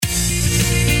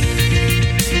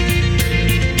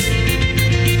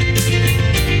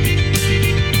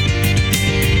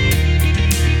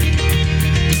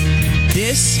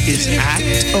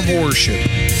of Worship,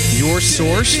 your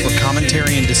source for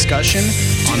commentary and discussion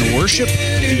on worship,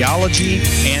 theology,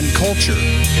 and culture.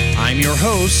 I'm your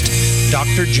host,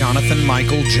 Dr. Jonathan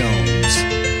Michael Jones.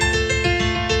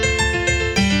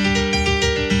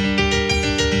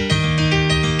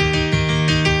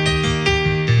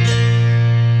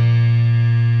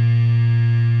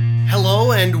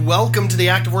 Hello and welcome to the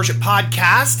Act of Worship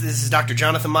podcast. This is Dr.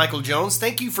 Jonathan Michael Jones.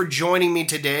 Thank you for joining me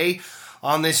today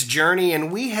on this journey,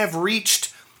 and we have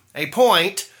reached a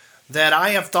point that I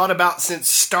have thought about since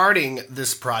starting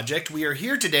this project. We are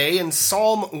here today in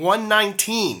Psalm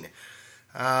 119.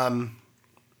 I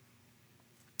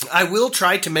will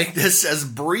try to make this as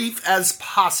brief as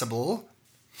possible,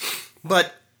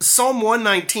 but Psalm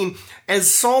 119, as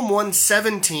Psalm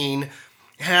 117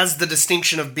 has the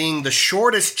distinction of being the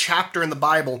shortest chapter in the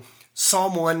Bible,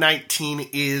 Psalm 119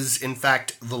 is, in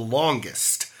fact, the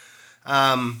longest.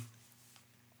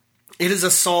 It is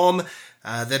a psalm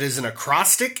that is an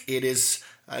acrostic. It is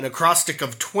an acrostic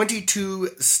of 22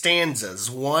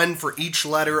 stanzas, one for each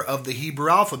letter of the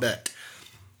Hebrew alphabet.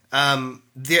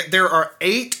 There are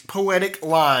 8 poetic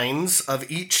lines of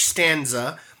each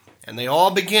stanza, and they all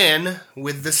begin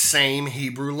with the same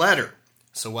Hebrew letter.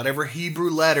 So whatever Hebrew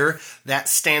letter that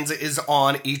stanza is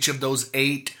on, each of those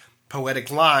 8 poetic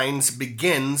lines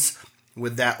begins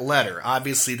with that letter.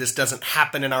 Obviously, this doesn't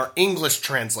happen in our English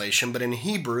translation, but in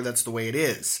Hebrew, that's the way it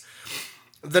is.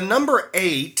 The number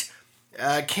 8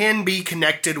 can be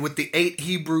connected with the 8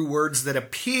 Hebrew words that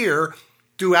appear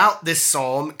throughout this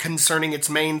psalm concerning its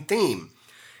main theme.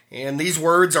 And these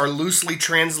words are loosely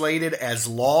translated as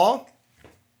law,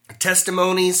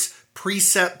 testimonies,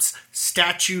 precepts,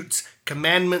 statutes,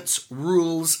 commandments,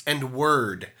 rules, and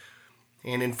word.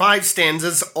 And in 5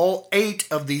 stanzas, all 8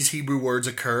 of these Hebrew words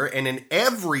occur, and in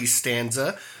every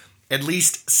stanza, at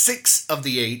least 6 of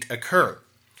the 8 occur.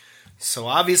 So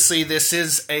obviously this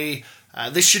is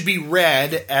this should be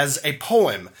read as a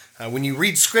poem. When you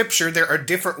read Scripture, there are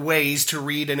different ways to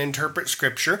read and interpret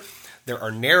Scripture. There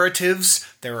are narratives,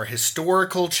 there are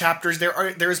historical chapters,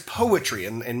 there is poetry,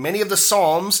 and many of the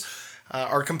Psalms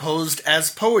are composed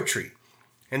as poetry.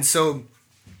 And so,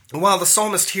 while the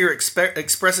psalmist here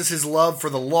expresses his love for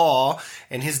the law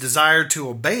and his desire to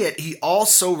obey it, he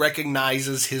also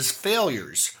recognizes his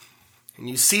failures. And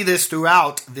you see this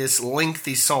throughout this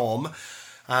lengthy psalm.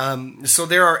 So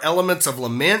there are elements of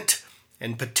lament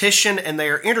and petition, and they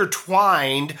are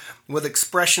intertwined with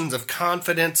expressions of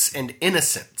confidence and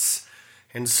innocence.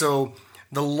 And so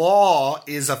the law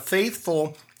is a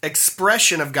faithful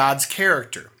expression of God's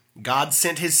character. God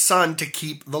sent his Son to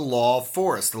keep the law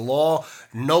for us. The law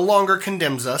no longer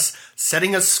condemns us,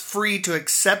 setting us free to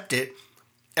accept it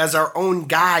as our own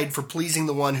guide for pleasing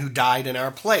the one who died in our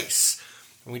place.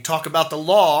 When we talk about the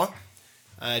law,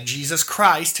 Jesus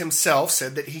Christ himself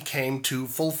said that he came to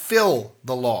fulfill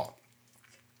the law.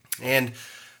 And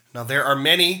now there are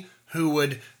many who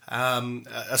would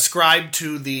ascribe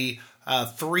to the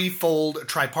threefold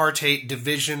tripartite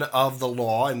division of the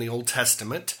law in the Old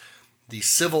Testament: the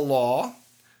civil law,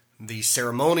 the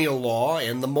ceremonial law,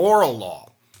 and the moral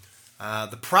law.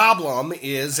 The problem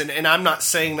is, and I'm not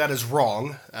saying that is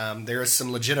wrong, there is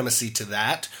some legitimacy to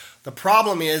that. The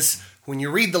problem is, when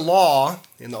you read the law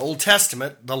in the Old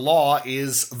Testament, the law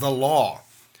is the law.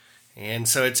 And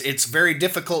so it's very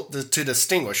difficult to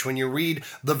distinguish. When you read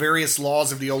the various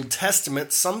laws of the Old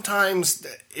Testament, sometimes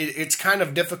it's kind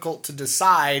of difficult to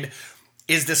decide,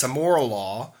 is this a moral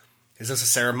law? Is this a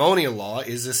ceremonial law?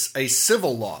 Is this a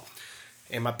civil law?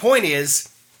 And my point is,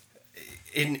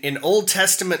 in Old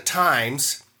Testament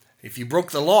times, if you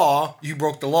broke the law, you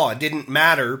broke the law. It didn't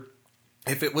matter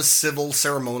if it was civil,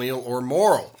 ceremonial, or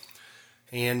moral.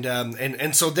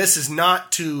 And so this is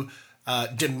not to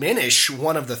diminish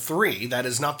one of the three. That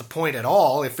is not the point at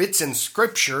all. If it's in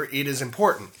Scripture, it is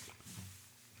important.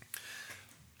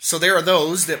 So there are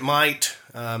those that might,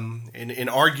 in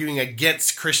arguing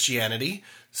against Christianity,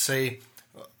 say,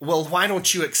 well, why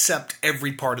don't you accept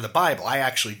every part of the Bible? I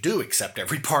actually do accept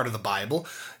every part of the Bible,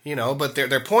 but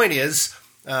their point is,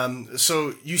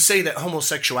 so you say that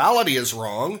homosexuality is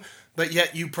wrong, but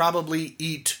yet you probably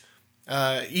eat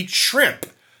shrimp.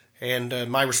 And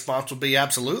my response would be,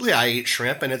 absolutely, I eat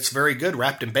shrimp, and it's very good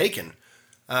wrapped in bacon.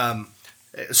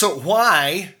 So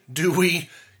why do we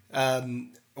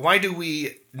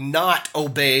not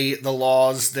obey the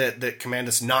laws that command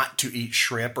us not to eat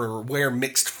shrimp or wear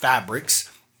mixed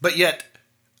fabrics, but yet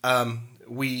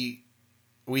we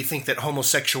think that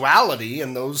homosexuality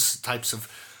and those types of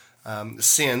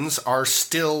sins are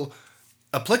still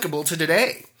applicable to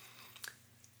today?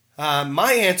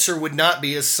 My answer would not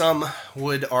be, as some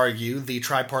would argue, the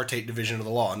tripartite division of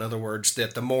the law. In other words,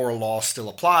 that the moral law still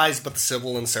applies, but the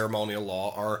civil and ceremonial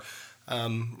law are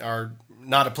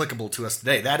not applicable to us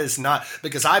today. That is not,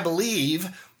 because I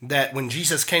believe that when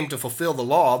Jesus came to fulfill the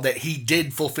law, that he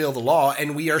did fulfill the law,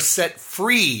 and we are set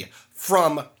free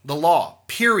from the law,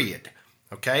 period.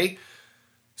 Okay?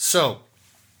 So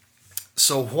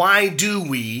why do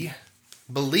we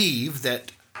believe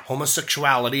that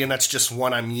homosexuality, and that's just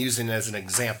one I'm using as an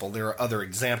example, there are other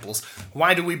examples,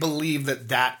 why do we believe that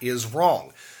that is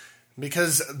wrong?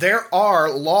 Because there are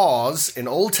laws in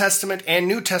Old Testament and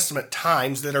New Testament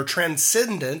times that are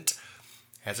transcendent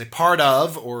as a part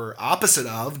of or opposite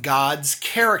of God's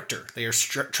character. They are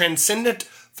transcendent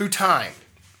through time.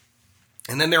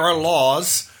 And then there are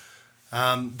laws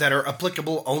that are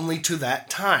applicable only to that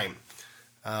time.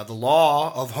 The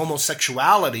law of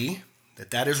homosexuality,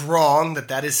 that is wrong,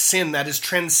 that is sin, that is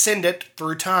transcendent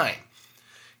through time.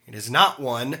 It is not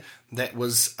one that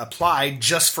was applied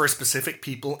just for a specific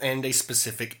people and a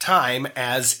specific time,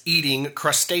 as eating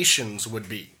crustaceans would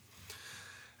be.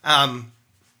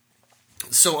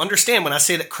 So understand, when I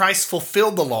say that Christ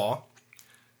fulfilled the law,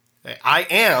 I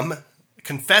am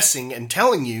confessing and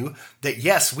telling you that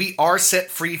yes, we are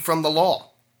set free from the law.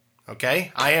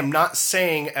 Okay? I am not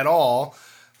saying at all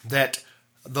that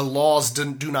the laws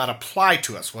do not apply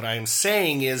to us. What I am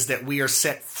saying is that we are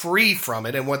set free from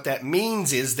it, and what that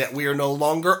means is that we are no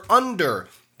longer under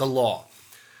the law.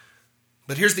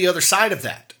 But here's the other side of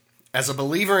that. As a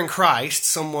believer in Christ,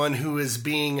 someone who is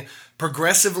being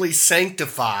progressively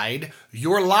sanctified,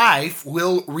 your life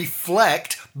will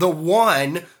reflect the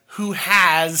one who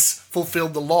has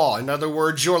fulfilled the law. In other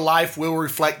words, your life will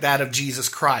reflect that of Jesus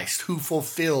Christ, who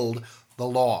fulfilled the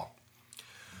law.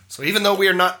 So even though we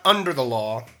are not under the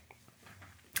law,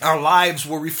 our lives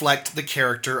will reflect the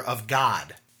character of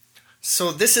God.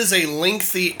 So this is a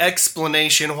lengthy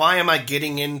explanation. Why am I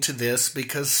getting into this?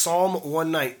 Because Psalm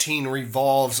 119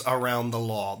 revolves around the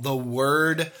law, the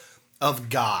Word of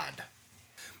God.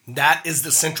 That is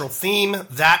the central theme.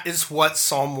 That is what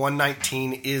Psalm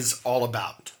 119 is all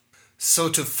about. So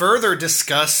to further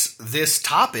discuss this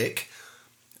topic,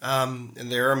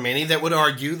 there are many that would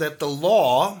argue that the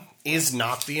law is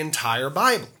not the entire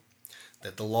Bible.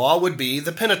 That the law would be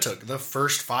the Pentateuch, the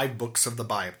first 5 books of the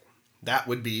Bible. That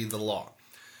would be the law,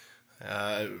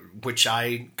 which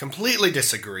I completely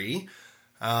disagree.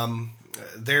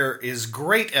 There is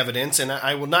great evidence, and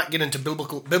I will not get into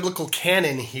biblical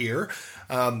canon here,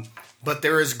 but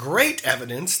there is great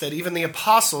evidence that even the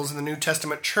apostles in the New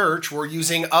Testament church were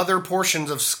using other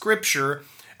portions of Scripture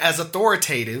as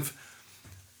authoritative,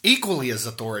 equally as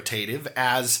authoritative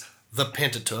as the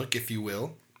Pentateuch, if you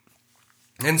will.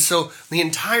 And so the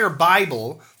entire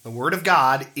Bible, the Word of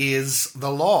God, is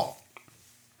the law.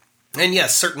 And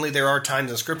yes, certainly there are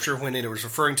times in Scripture when it is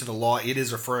referring to the law, it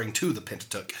is referring to the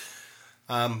Pentateuch.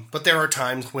 But there are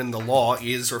times when the law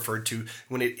is referred to,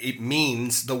 when it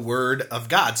means the Word of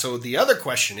God. So the other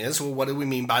question is, well, what do we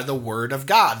mean by the Word of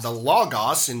God? The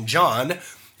Logos in John,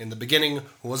 in the beginning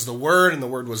was the Word, and the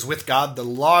Word was with God. The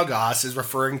Logos is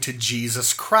referring to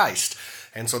Jesus Christ.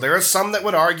 And so there are some that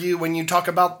would argue when you talk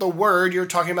about the Word, you're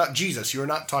talking about Jesus. You're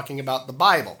not talking about the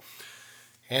Bible.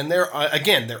 And there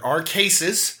are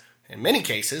cases, in many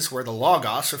cases, where the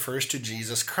Logos refers to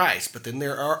Jesus Christ. But then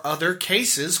there are other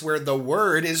cases where the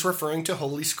Word is referring to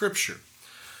Holy Scripture.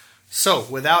 So,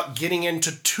 without getting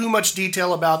into too much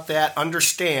detail about that,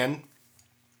 understand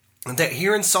that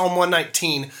here in Psalm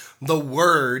 119, the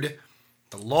Word,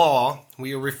 the law,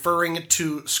 we are referring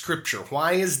to Scripture.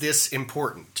 Why is this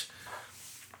important?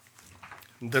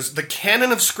 The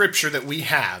canon of Scripture that we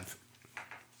have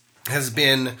has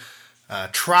been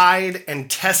tried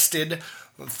and tested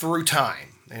through time.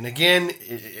 And again,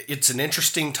 it's an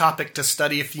interesting topic to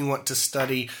study if you want to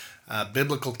study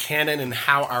biblical canon and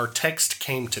how our text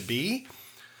came to be.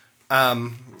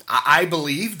 I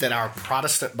believe that our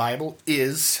Protestant Bible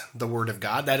is the Word of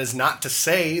God. That is not to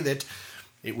say that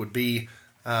it would be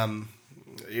invaluable,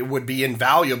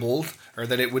 or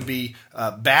that it would be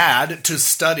bad to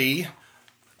study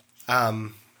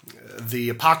the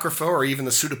Apocrypha or even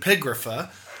the Pseudepigrapha.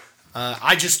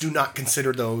 I just do not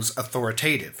consider those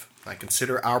authoritative. I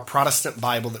consider our Protestant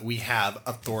Bible that we have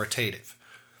authoritative.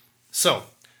 So,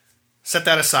 set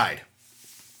that aside.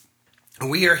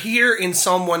 We are here in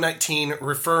Psalm 119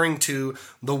 referring to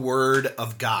the Word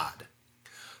of God.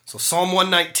 So Psalm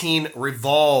 119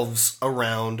 revolves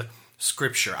around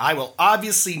Scripture. I will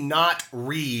obviously not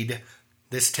read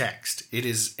this text. It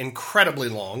is incredibly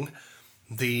long.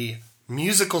 The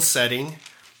musical setting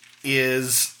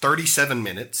is 37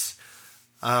 minutes.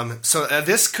 So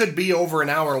this could be over an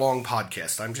hour-long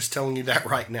podcast. I'm just telling you that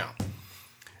right now.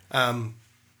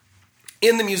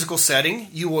 In the musical setting,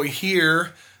 you will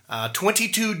hear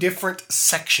 22 different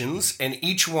sections, and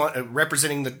each one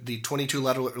representing the 22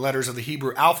 letters of the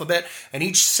Hebrew alphabet, and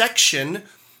each section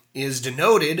is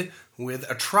denoted with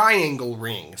a triangle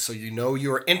ring. So you know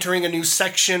you're entering a new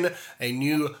section, a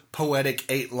new poetic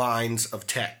 8 lines of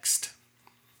text.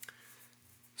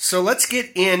 So let's get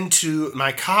into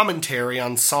my commentary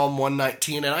on Psalm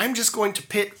 119, and I'm just going to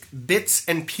pick bits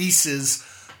and pieces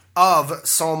of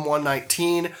Psalm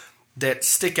 119 that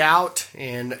stick out,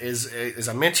 and as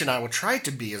I mentioned, I will try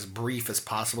to be as brief as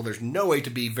possible. There's no way to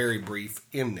be very brief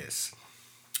in this.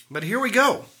 But here we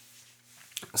go.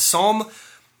 Psalm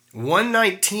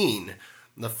 119,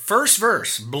 the first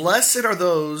verse, "Blessed are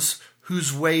those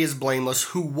whose way is blameless,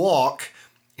 who walk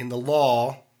in the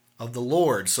law of the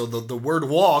Lord." So the word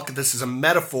walk, this is a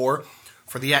metaphor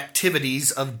for the activities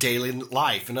of daily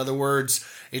life. In other words,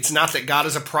 it's not that God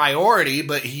is a priority,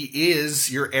 but He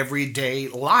is your everyday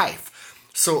life.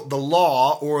 So the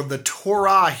law, or the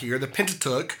Torah here, the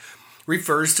Pentateuch,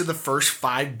 refers to the first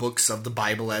 5 books of the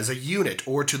Bible as a unit,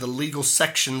 or to the legal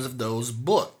sections of those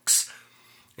books.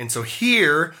 And so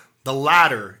here, the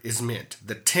latter is meant,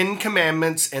 the 10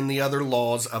 Commandments and the other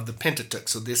laws of the Pentateuch.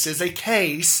 So this is a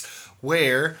case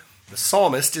where the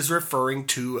psalmist is referring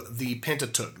to the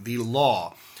Pentateuch, the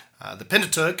law. The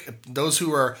Pentateuch, those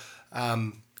who are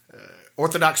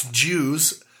Orthodox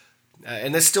Jews,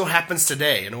 and this still happens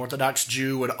today, an Orthodox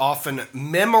Jew would often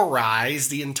memorize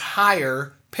the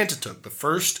entire Pentateuch, the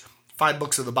first 5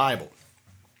 books of the Bible.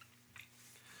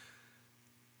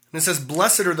 And it says,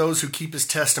 "Blessed are those who keep His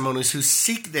testimonies, who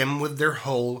seek them with their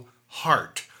whole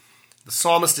heart." The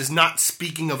psalmist is not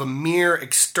speaking of a mere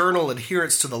external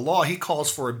adherence to the law. He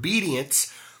calls for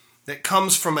obedience that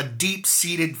comes from a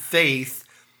deep-seated faith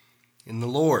in the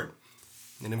Lord.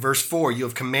 And in verse 4, "You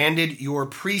have commanded your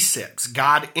precepts."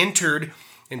 God entered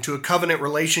into a covenant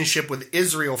relationship with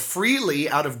Israel freely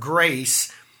out of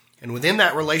grace, and within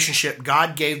that relationship,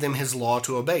 God gave them His law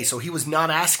to obey. So He was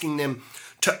not asking them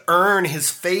to earn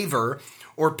His favor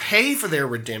or pay for their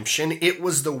redemption. It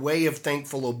was the way of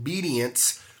thankful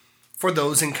obedience for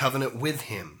those in covenant with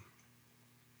Him.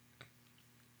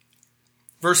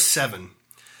 Verse 7,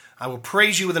 "I will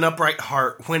praise you with an upright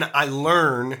heart when I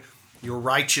learn your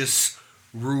righteous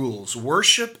rules."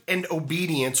 Worship and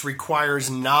obedience requires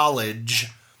knowledge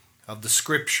of the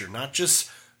Scripture. Not just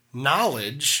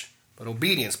knowledge, but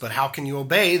obedience. But how can you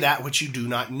obey that which you do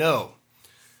not know?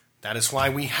 That is why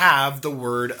we have the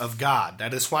Word of God.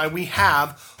 That is why we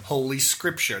have Holy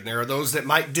Scripture. And there are those that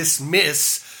might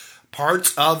dismiss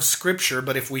parts of Scripture,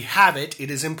 but if we have it,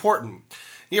 it is important.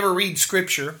 You ever read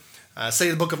Scripture, say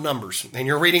the book of Numbers, and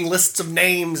you're reading lists of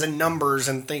names and numbers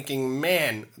and thinking,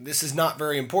 man, this is not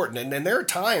very important. And there are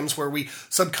times where we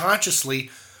subconsciously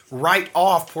write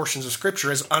off portions of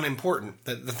Scripture as unimportant.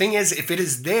 The thing is, if it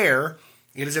is there,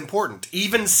 it is important.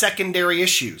 Even secondary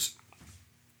issues.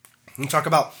 We talk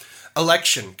about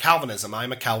election, Calvinism.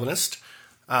 I'm a Calvinist.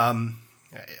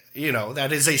 That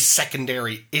is a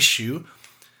secondary issue.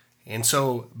 And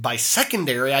so by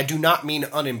secondary, I do not mean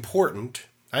unimportant.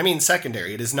 I mean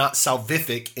secondary. It is not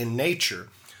salvific in nature.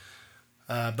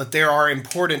 But there are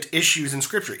important issues in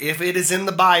Scripture. If it is in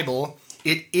the Bible,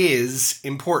 it is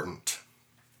important.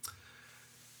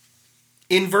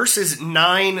 In verses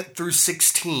 9 through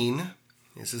 16,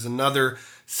 this is another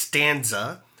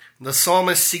stanza, the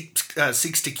psalmist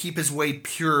seeks to keep his way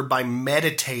pure by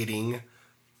meditating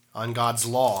on God's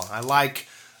law. I like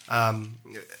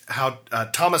how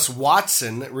Thomas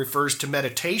Watson refers to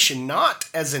meditation not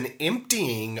as an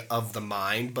emptying of the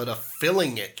mind, but a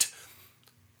filling it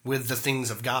with the things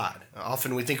of God.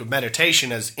 Often we think of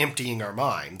meditation as emptying our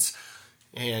minds,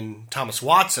 and Thomas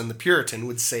Watson, the Puritan,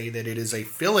 would say that it is a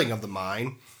filling of the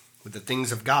mind with the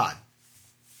things of God.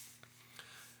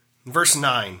 Verse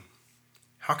 9,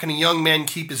 "How can a young man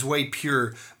keep his way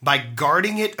pure? By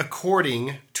guarding it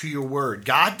according to your word."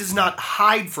 God does not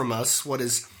hide from us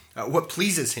what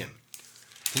pleases Him.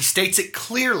 He states it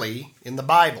clearly in the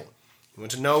Bible. You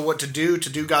want to know what to do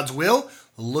God's will?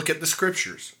 Look at the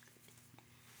Scriptures.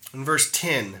 In verse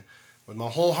 10, "With my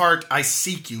whole heart I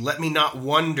seek you. Let me not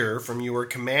wander from your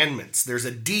commandments." There's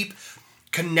a deep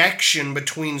connection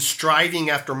between striving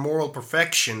after moral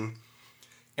perfection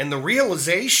and the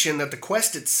realization that the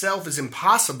quest itself is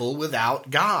impossible without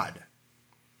God.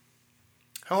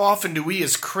 How often do we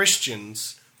as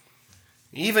Christians,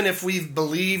 even if we've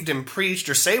believed and preached,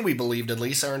 or say we believed at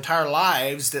least our entire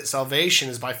lives, that salvation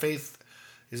is by faith,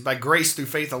 is by grace through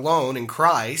faith alone in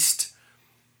Christ,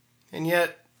 and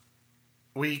yet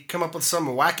we come up with some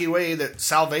wacky way that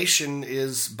salvation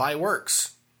is by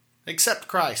works. Accept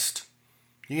Christ.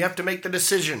 You have to make the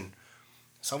decision.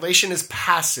 Salvation is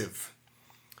passive.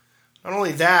 Not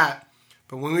only that,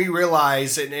 but when we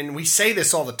realize, and we say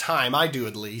this all the time, I do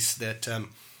at least, that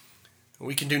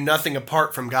we can do nothing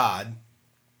apart from God,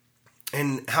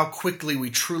 and how quickly we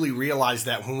truly realize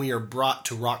that when we are brought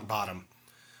to rock bottom.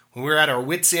 When we're at our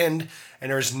wits' end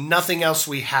and there's nothing else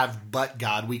we have but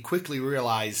God, we quickly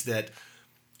realize that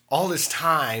all this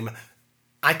time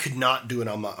I could not do it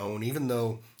on my own. Even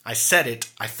though I said it,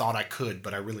 I thought I could,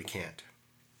 but I really can't.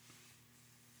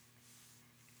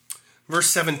 Verse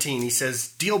 17, he says,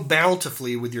 "Deal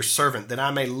bountifully with your servant, that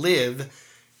I may live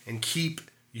and keep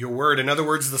your word." In other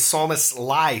words, the psalmist's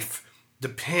life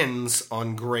depends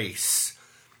on grace.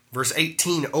 Verse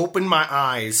 18, "Open my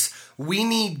eyes." We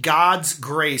need God's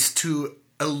grace to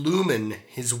illumine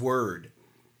his word.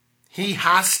 He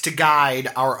has to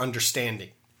guide our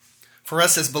understanding. For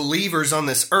us as believers on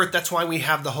this earth, that's why we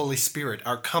have the Holy Spirit,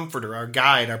 our comforter, our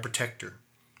guide, our protector.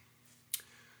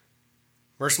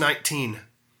 Verse 19,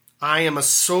 "I am a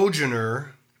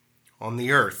sojourner on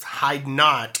the earth. Hide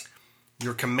not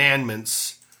your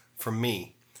commandments from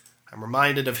me." I'm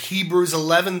reminded of Hebrews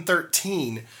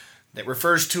 11:13 that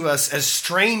refers to us as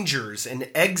strangers and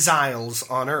exiles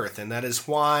on earth. And that is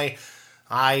why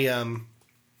I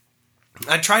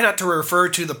try not to refer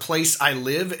to the place I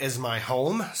live as my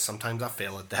home. Sometimes I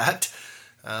fail at that.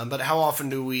 But how often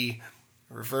do we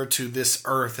refer to this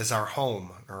earth as our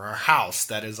home, or our house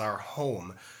that is our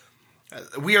home?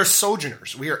 We are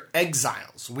sojourners. We are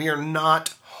exiles. We are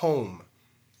not home.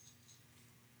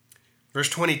 Verse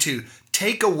 22,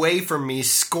 "Take away from me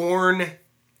scorn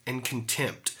and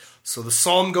contempt." So the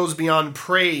psalm goes beyond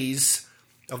praise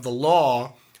of the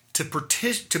law to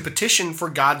petition for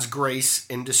God's grace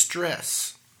in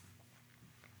distress.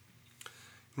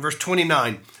 Verse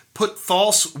 29, "Put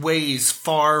false ways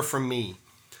far from me."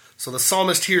 So the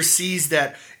psalmist here sees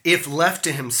that if left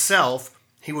to himself,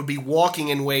 he would be walking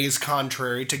in ways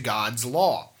contrary to God's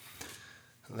law.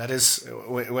 That is,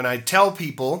 when I tell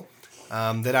people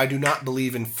that I do not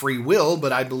believe in free will,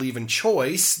 but I believe in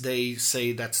choice, they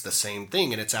say that's the same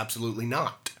thing, and it's absolutely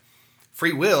not.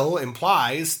 Free will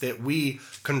implies that we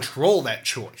control that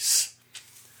choice.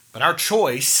 But our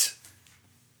choice,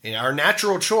 our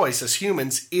natural choice as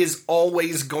humans, is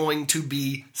always going to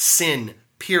be sin,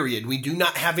 period. We do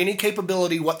not have any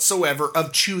capability whatsoever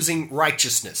of choosing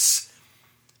righteousness.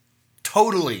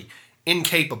 Totally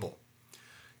incapable.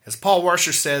 As Paul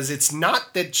Washer says, it's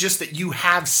not that just that you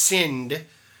have sinned,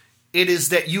 it is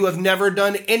that you have never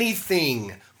done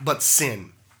anything but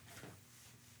sin.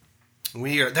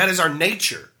 That is our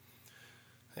nature.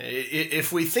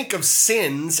 If we think of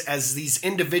sins as these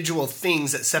individual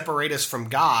things that separate us from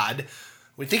God,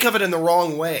 we think of it in the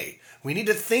wrong way. We need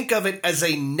to think of it as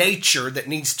a nature that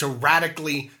needs to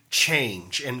radically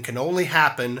change and can only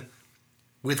happen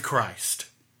with Christ.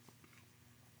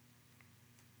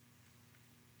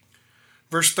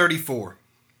 Verse 34,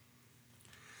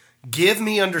 "Give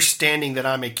me understanding that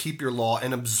I may keep your law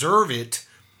and observe it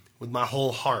with my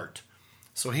whole heart."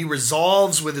 So he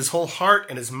resolves with his whole heart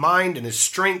and his mind and his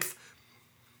strength.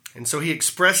 And so he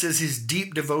expresses his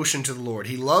deep devotion to the Lord.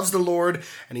 He loves the Lord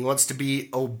and he wants to be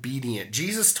obedient.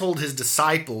 Jesus told his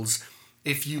disciples,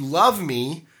 "If you love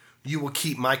me, you will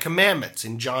keep my commandments,"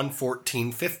 in John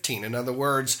 14:15. In other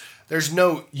words, there's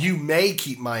no "you may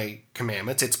keep my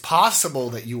commandments." It's possible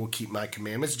that you will keep my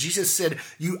commandments. Jesus said,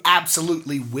 "You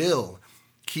absolutely will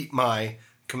keep my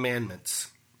commandments."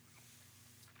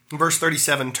 In verse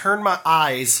 37, "Turn my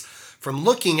eyes from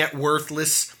looking at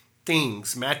worthless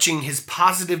things." Matching his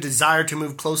positive desire to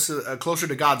move closer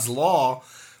to God's law,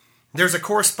 there's a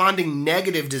corresponding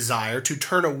negative desire to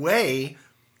turn away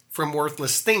from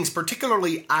worthless things,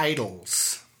 particularly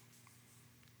idols.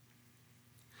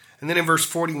 And then in verse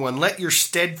 41, "Let your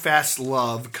steadfast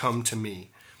love come to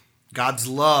me." God's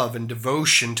love and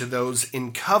devotion to those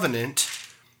in covenant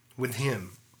with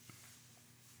him.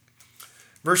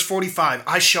 Verse 45,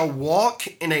 "I shall walk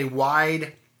in a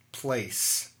wide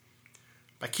place."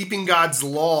 By keeping God's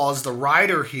laws, the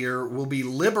writer here will be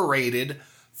liberated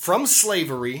from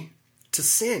slavery to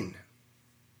sin.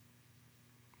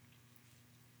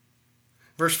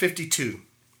 Verse 52,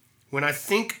 "When I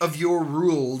think of your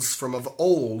rules from of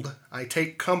old, I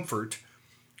take comfort,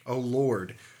 O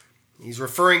Lord." He's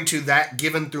referring to that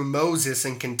given through Moses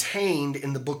and contained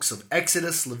in the books of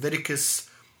Exodus, Leviticus,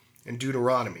 and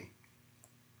Deuteronomy.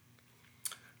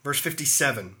 Verse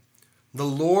 57, "The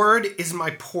Lord is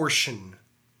my portion.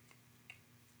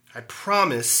 I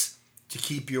promise to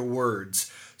keep your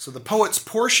words." So the poet's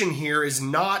portion here is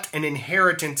not an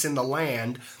inheritance in the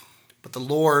land, but the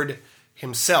Lord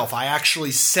himself. I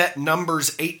actually set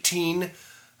Numbers 18,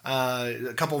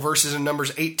 a couple verses in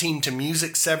Numbers 18 to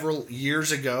music several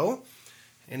years ago.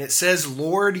 And it says,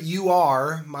 Lord, you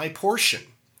are my portion.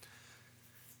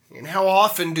 And how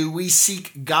often do we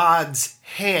seek God's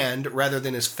hand rather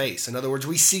than his face? In other words,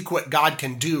 we seek what God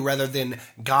can do rather than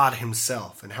God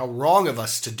himself. And how wrong of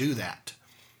us to do that.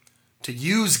 To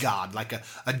use God like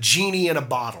a genie in a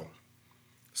bottle.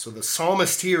 So the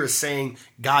psalmist here is saying,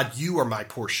 God, you are my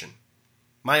portion.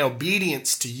 My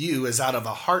obedience to you is out of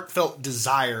a heartfelt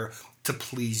desire to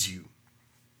please you.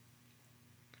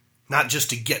 Not just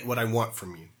to get what I want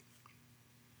from you.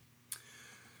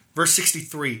 Verse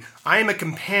 63, I am a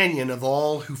companion of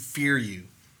all who fear you.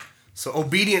 So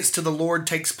obedience to the Lord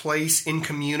takes place in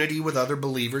community with other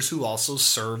believers who also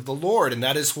serve the Lord. And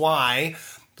that is why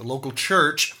the local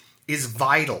church is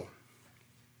vital.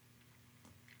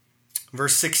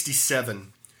 Verse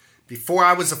 67, before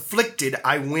I was afflicted,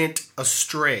 I went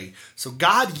astray. So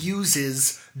God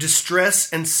uses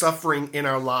distress and suffering in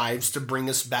our lives to bring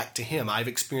us back to him. I've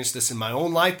experienced this in my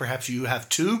own life. Perhaps you have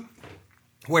too,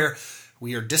 where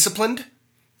we are disciplined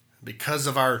because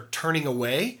of our turning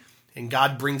away, and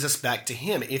God brings us back to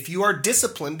him. If you are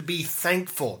disciplined, be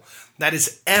thankful. That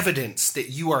is evidence that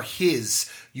you are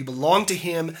his. You belong to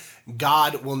him.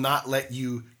 God will not let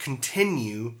you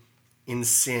continue in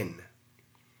sin.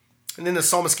 And then the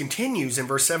psalmist continues in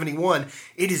verse 71,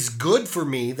 it is good for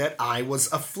me that I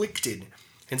was afflicted.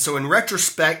 And so in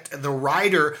retrospect, the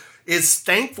writer is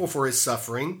thankful for his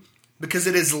suffering because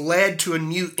it has led to a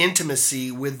new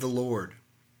intimacy with the Lord.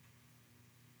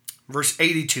 Verse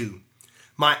 82,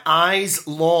 my eyes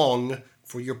long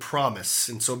for your promise.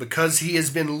 And so because he has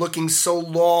been looking so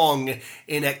long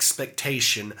in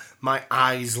expectation, my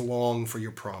eyes long for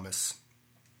your promise.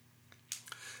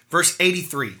 Verse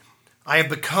 83, I have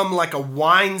become like a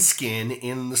wineskin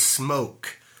in the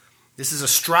smoke. This is a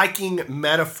striking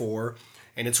metaphor,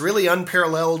 and it's really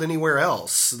unparalleled anywhere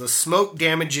else. The smoke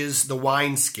damages the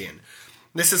wineskin.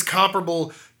 This is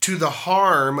comparable to the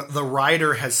harm the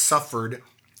writer has suffered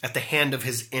at the hand of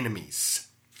his enemies.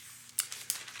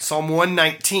 Psalm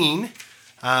 119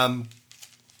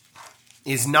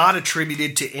 is not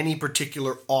attributed to any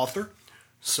particular author.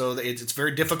 So it's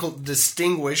very difficult to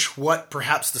distinguish what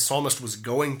perhaps the psalmist was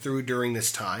going through during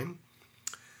this time.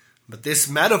 But this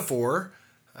metaphor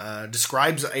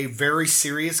describes a very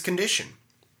serious condition.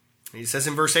 He says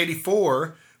in verse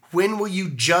 84, when will you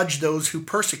judge those who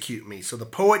persecute me? So the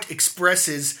poet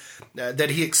expresses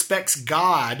that he expects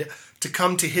God to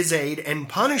come to his aid and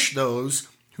punish those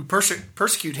who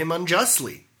persecute him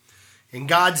unjustly. And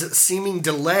God's seeming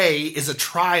delay is a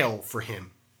trial for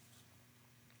him.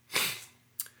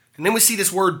 And then we see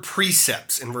this word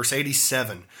precepts in verse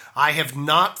 87. I have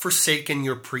not forsaken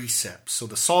your precepts. So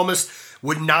the psalmist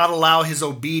would not allow his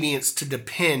obedience to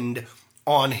depend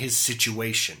on his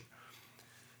situation.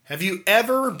 Have you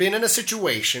ever been in a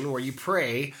situation where you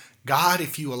pray, God,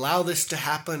 if you allow this to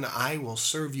happen, I will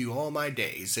serve you all my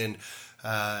days? And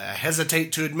I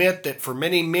hesitate to admit that for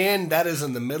many men, that is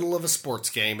in the middle of a sports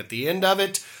game. At the end of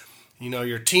it,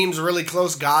 your team's really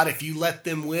close. God, if you let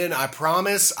them win, I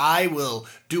promise I will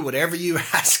do whatever you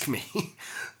ask me.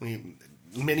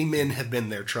 Many men have been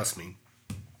there, trust me.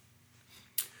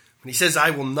 When he says,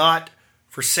 I will not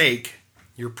forsake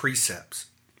your precepts.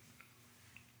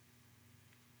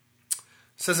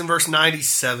 It says in verse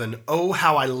 97, oh,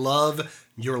 how I love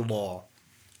your law.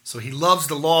 So he loves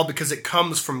the law because it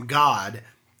comes from God,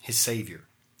 his Savior.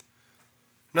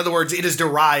 In other words, it is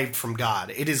derived from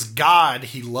God. It is God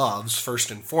he loves first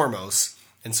and foremost,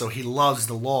 and so he loves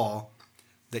the law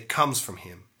that comes from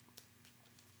him.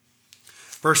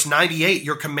 Verse 98,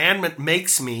 your commandment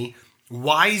makes me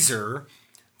wiser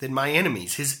than my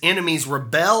enemies. His enemies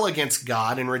rebel against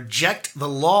God and reject the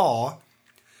law,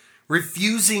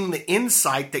 refusing the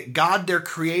insight that God, their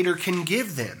Creator, can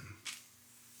give them.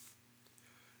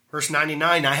 Verse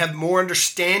 99, I have more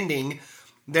understanding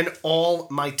than all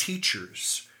my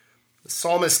teachers. The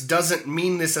psalmist doesn't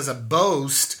mean this as a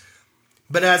boast,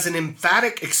 but as an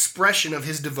emphatic expression of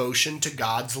his devotion to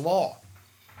God's law.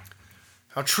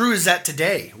 How true is that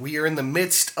today? We are in the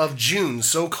midst of June,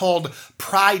 so-called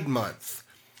Pride Month,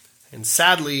 and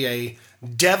sadly a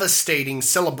devastating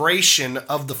celebration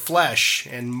of the flesh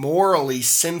and morally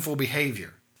sinful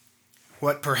behavior.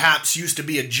 What perhaps used to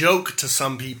be a joke to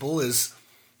some people is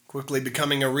quickly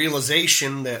becoming a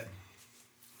realization that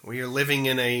we are living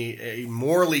in a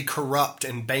morally corrupt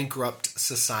and bankrupt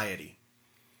society.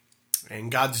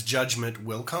 And God's judgment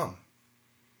will come.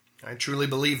 I truly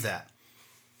believe that.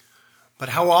 But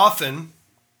how often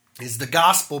is the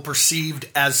gospel perceived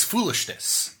as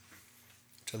foolishness?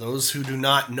 to those who do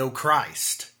not know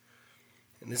Christ.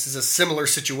 And this is a similar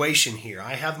situation here.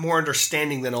 I have more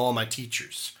understanding than all my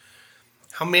teachers.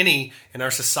 How many in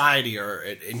our society are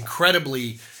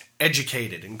incredibly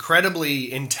educated,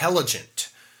 incredibly intelligent,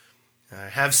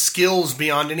 have skills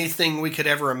beyond anything we could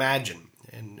ever imagine?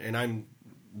 And I'm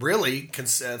really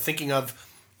thinking of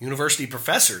university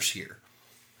professors here.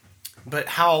 But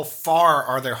how far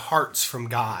are their hearts from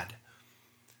God?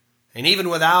 And even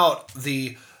without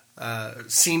the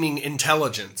seeming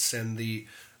intelligence and the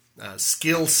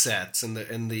skill sets and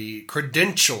the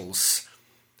credentials,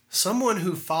 someone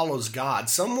who follows God,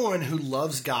 someone who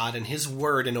loves God and His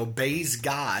Word and obeys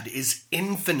God is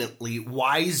infinitely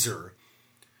wiser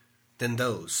than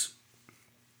those.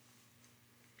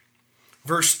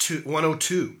 Verse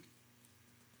 102.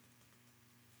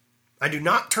 I do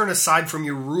not turn aside from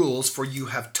your rules, for you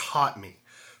have taught me.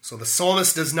 So the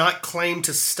psalmist does not claim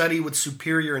to study with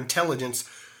superior intelligence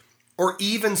or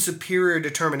even superior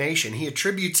determination. He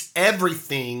attributes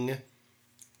everything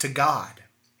to God.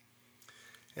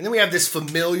 And then we have this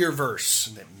familiar verse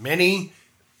that many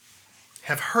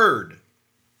have heard.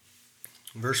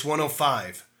 Verse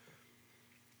 105.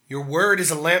 Your word is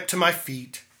a lamp to my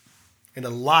feet and a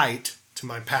light to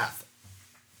my path.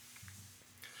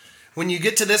 When you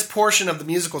get to this portion of the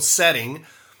musical setting,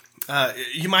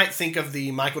 you might think of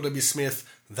the Michael W. Smith,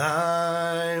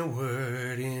 Thy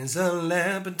word is a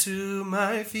lamp unto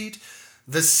my feet.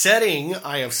 The setting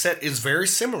I have set is very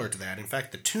similar to that. In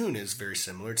fact, the tune is very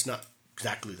similar. It's not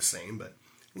exactly the same, but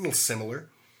a little similar.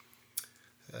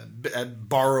 I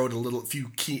borrowed a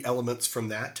few key elements from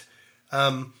that.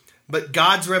 But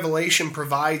God's revelation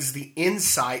provides the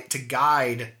insight to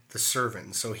guide the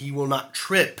servant, so he will not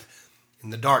trip in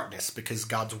the darkness, because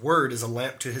God's word is a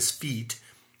lamp to his feet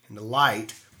and a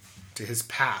light to his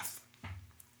path.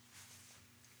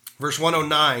 Verse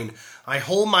 109, I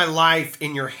hold my life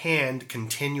in your hand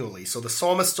continually. So the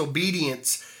psalmist's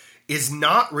obedience is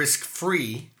not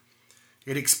risk-free.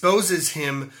 It exposes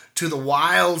him to the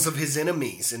wiles of his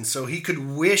enemies, and so he could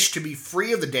wish to be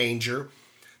free of the danger,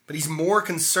 but he's more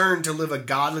concerned to live a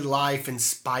godly life in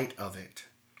spite of it.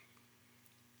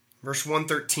 Verse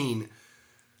 113,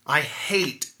 I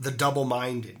hate the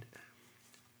double-minded.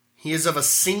 He is of a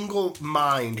single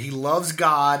mind. He loves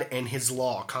God and his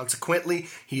law. Consequently,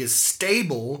 he is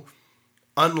stable,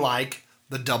 unlike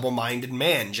the double-minded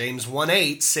man. James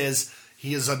 1:8 says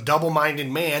he is a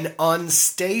double-minded man,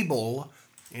 unstable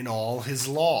in all his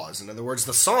laws. In other words,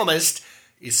 the psalmist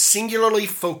is singularly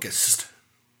focused.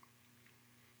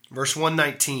 Verse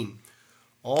 119,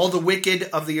 all the wicked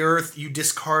of the earth you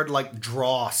discard like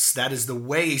dross. That is the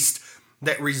waste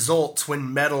that results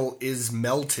when metal is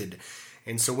melted.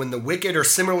 And so when the wicked are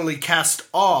similarly cast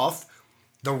off,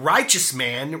 the righteous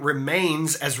man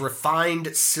remains as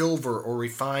refined silver or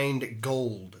refined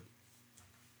gold.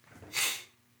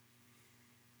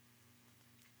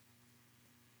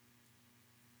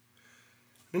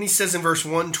 Then he says in verse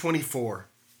 124,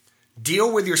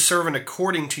 deal with your servant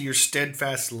according to your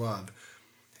steadfast love.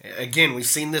 Again, we've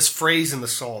seen this phrase in the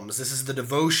Psalms. This is the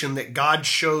devotion that God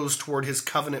shows toward his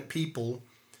covenant people,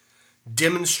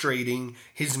 demonstrating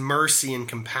his mercy and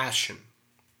compassion.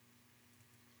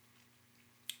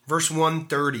 Verse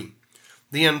 130,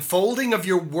 the unfolding of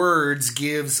your words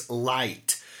gives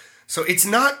light. So it's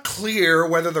not clear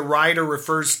whether the writer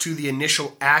refers to the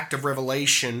initial act of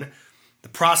revelation, the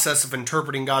process of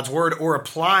interpreting God's word, or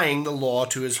applying the law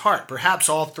to his heart. Perhaps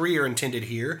all three are intended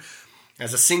here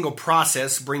as a single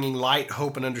process, bringing light,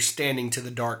 hope, and understanding to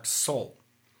the dark soul.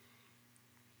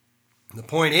 The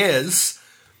point is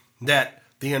that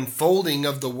the unfolding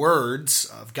of the words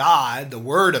of God, the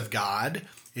word of God,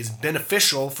 is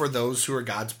beneficial for those who are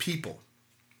God's people.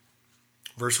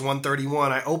 Verse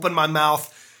 131, I open my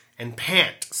mouth and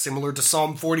pant, similar to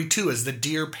Psalm 42, as the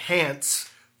deer pants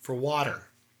for water.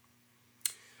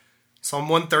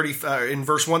 In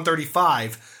verse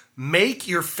 135, make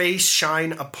your face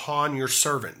shine upon your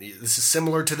servant. This is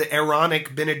similar to the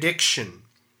Aaronic benediction.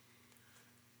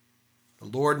 The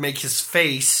Lord make his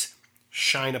face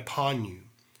shine upon you.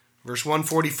 Verse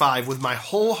 145, with my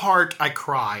whole heart I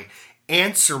cry,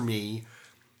 answer me,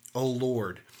 O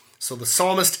Lord. So the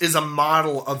psalmist is a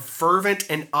model of fervent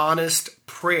and honest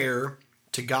prayer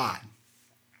to God.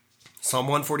 Psalm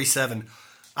 147,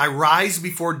 I rise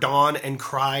before dawn and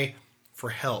cry for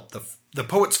help. The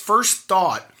poet's first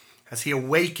thought as he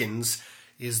awakens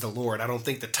is the Lord. I don't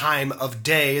think the time of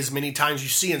day, as many times you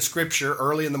see in Scripture,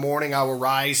 early in the morning I will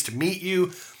rise to meet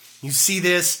you. You see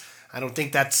this. I don't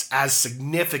think that's as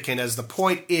significant as the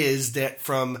point is that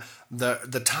from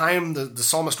the time the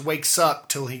psalmist wakes up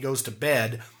till he goes to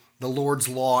bed, the Lord's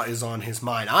law is on his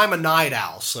mind. I'm a night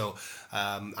owl, so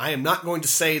I am not going to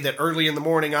say that early in the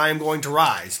morning I am going to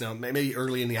rise. Now, maybe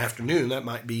early in the afternoon, that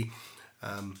might be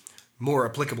more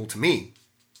applicable to me.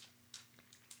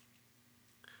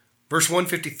 Verse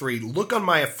 153, look on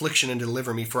my affliction and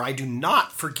deliver me, for I do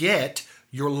not forget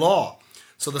your law.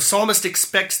 So the psalmist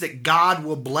expects that God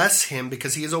will bless him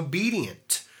because he is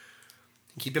obedient.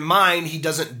 Keep in mind, he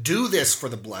doesn't do this for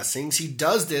the blessings. He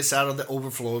does this out of the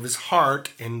overflow of his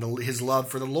heart and his love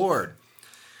for the Lord.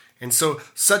 And so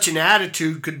such an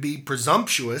attitude could be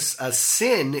presumptuous. A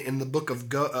sin in the book of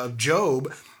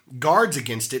Job guards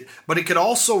against it, but it could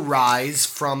also rise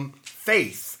from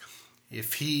faith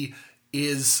if he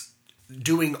is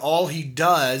doing all he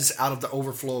does out of the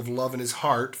overflow of love in his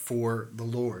heart for the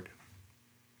Lord.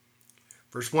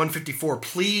 Verse 154,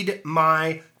 plead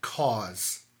my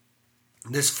cause.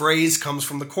 This phrase comes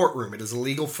from the courtroom. It is a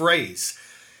legal phrase.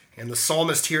 And the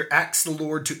psalmist here asks the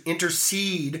Lord to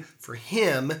intercede for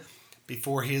him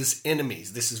before his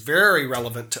enemies. This is very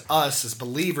relevant to us as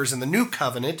believers in the new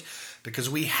covenant because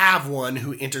we have one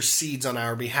who intercedes on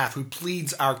our behalf, who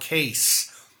pleads our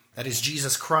case. That is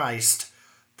Jesus Christ,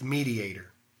 the mediator.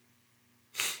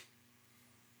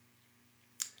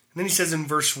 And then he says in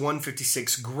verse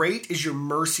 156, great is your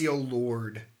mercy, O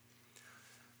Lord.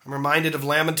 I'm reminded of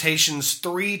Lamentations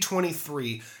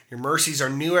 3:23. Your mercies are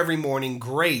new every morning.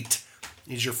 Great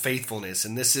is your faithfulness.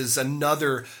 And this is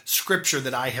another scripture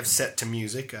that I have set to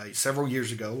music several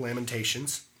years ago,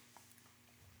 Lamentations.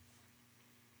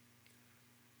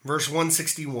 Verse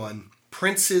 161,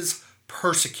 princes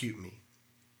persecute me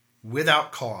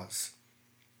without cause.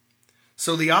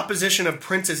 So the opposition of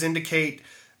princes indicate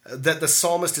that the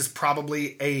psalmist is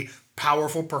probably a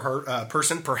powerful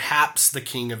person, perhaps the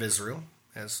king of Israel,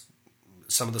 as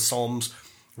some of the Psalms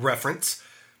reference.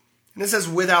 And it says,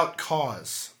 without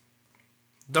cause.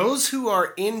 Those who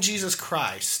are in Jesus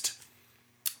Christ,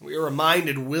 we are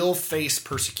reminded, will face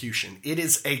persecution. It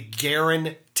is a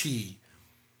guarantee.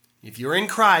 If you're in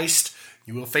Christ,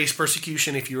 you will face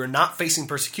persecution. If you are not facing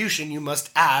persecution, you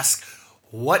must ask,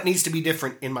 what needs to be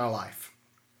different in my life?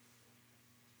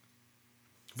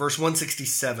 Verse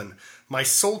 167, my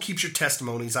soul keeps your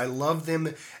testimonies. I love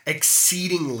them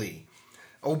exceedingly.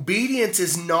 Obedience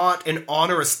is not an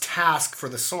onerous task for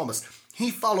the psalmist. He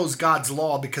follows God's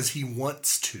law because he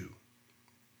wants to.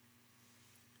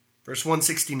 Verse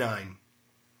 169,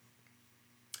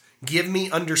 give me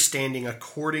understanding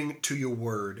according to your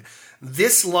word.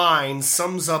 This line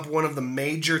sums up one of the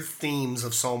major themes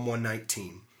of Psalm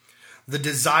 119. The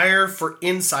desire for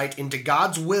insight into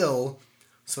God's will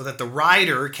so that the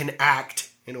writer can act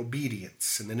in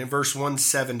obedience. And then in verse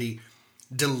 170,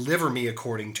 deliver me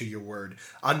according to your word.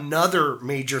 Another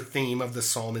major theme of the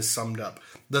psalm is summed up.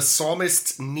 The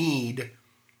psalmist's need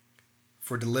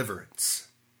for deliverance.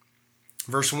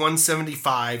 Verse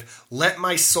 175, let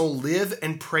my soul live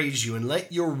and praise you, and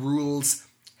let your rules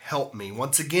help me.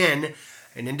 Once again,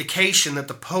 an indication that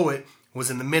the poet was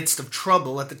in the midst of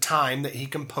trouble at the time that he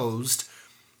composed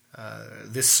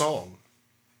this song.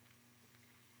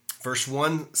 Verse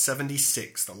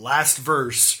 176, the last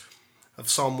verse of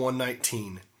Psalm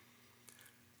 119.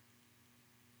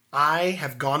 I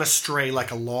have gone astray like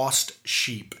a lost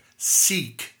sheep.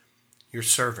 Seek your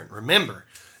servant. Remember,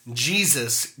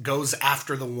 Jesus goes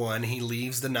after the one. He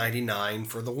leaves the 99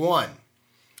 for the one.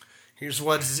 Here's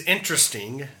what is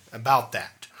interesting about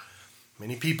that.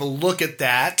 Many people look at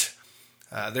that.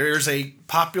 There's a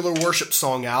popular worship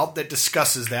song out that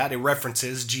discusses that. It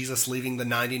references Jesus leaving the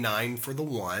 99 for the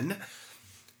one.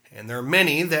 And there are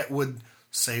many that would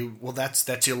say, well,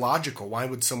 that's illogical. Why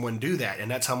would someone do that?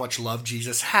 And that's how much love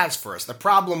Jesus has for us. The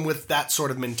problem with that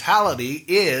sort of mentality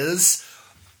is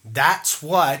that's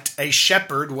what a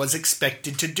shepherd was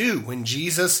expected to do. When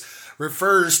Jesus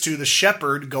refers to the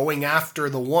shepherd going after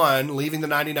the one, leaving the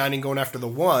 99 and going after the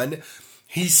one,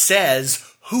 he says,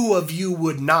 who of you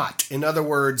would not? In other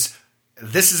words,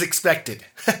 this is expected.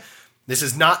 This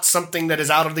is not something that is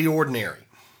out of the ordinary.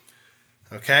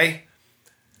 Okay?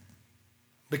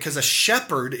 Because a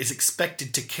shepherd is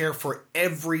expected to care for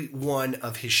every one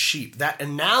of his sheep. That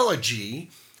analogy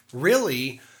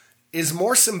really is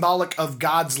more symbolic of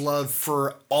God's love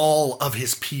for all of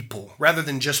his people, rather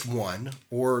than just one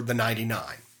or the 99.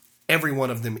 Every one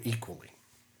of them equally.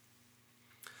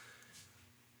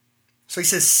 So he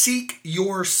says, seek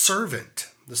your servant.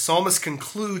 The psalmist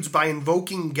concludes by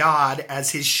invoking God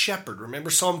as his shepherd. Remember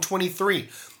Psalm 23.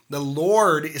 The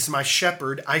Lord is my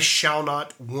shepherd, I shall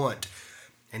not want.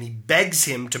 And he begs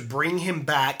him to bring him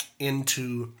back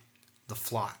into the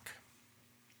flock.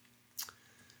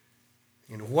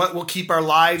 And what will keep our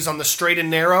lives on the straight and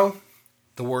narrow?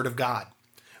 The Word of God.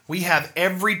 We have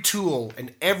every tool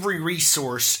and every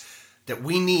resource that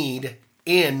we need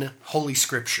in Holy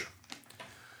Scripture.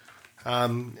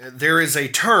 There is a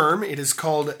term, it is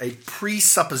called a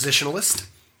presuppositionalist,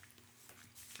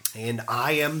 and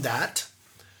I am that.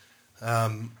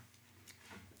 A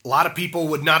lot of people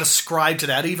would not ascribe to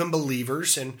that, even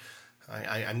believers, and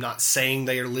I'm not saying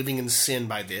they are living in sin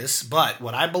by this, but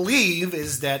what I believe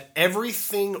is that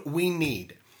everything we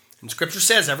need, and Scripture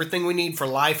says everything we need for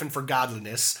life and for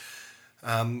godliness,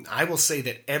 I will say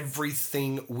that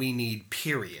everything we need,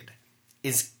 period,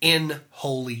 is in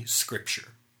Holy Scripture.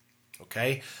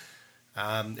 Okay?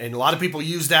 And a lot of people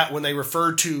use that when they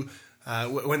refer to,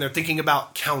 when they're thinking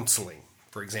about counseling,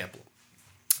 for example.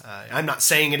 I'm not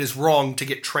saying it is wrong to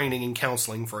get training in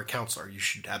counseling for a counselor. You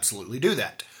should absolutely do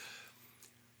that.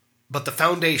 But the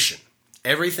foundation,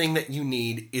 everything that you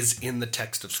need is in the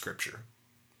text of Scripture.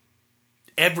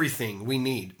 Everything we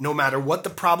need, no matter what the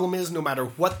problem is, no matter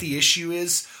what the issue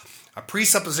is, a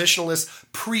presuppositionalist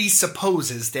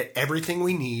presupposes that everything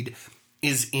we need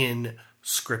is in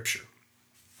Scripture.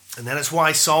 And that is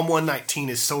why Psalm 119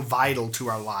 is so vital to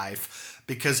our life,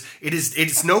 because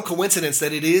it's no coincidence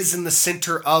that it is in the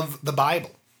center of the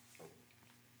Bible.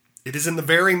 It is in the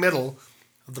very middle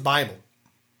of the Bible.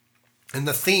 And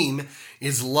the theme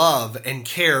is love and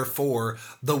care for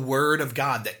the Word of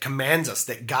God that commands us,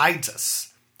 that guides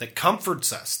us, that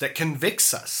comforts us, that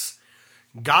convicts us.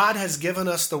 God has given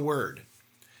us the Word,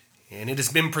 and it has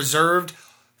been preserved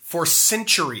for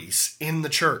centuries in the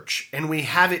church, and we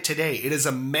have it today. It is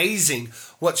amazing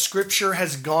what Scripture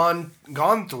has gone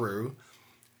through,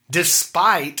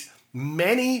 despite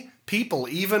many people,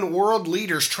 even world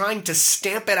leaders, trying to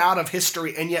stamp it out of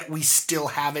history, and yet we still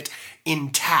have it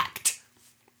intact.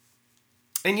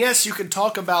 And yes, you can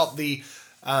talk about the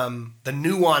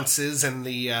nuances and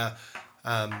the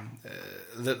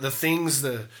things,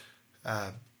 the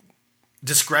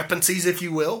discrepancies, if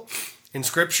you will, in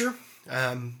Scripture.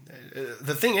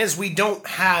 The thing is, we don't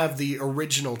have the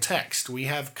original text. We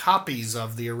have copies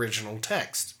of the original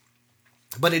text,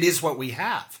 but it is what we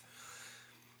have.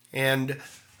 And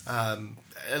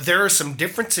there are some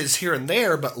differences here and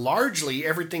there, but largely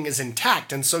everything is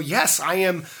intact. And so, yes, I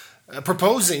am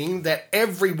proposing that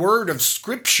every word of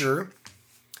Scripture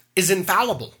is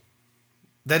infallible,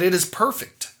 that it is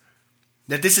perfect,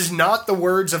 that this is not the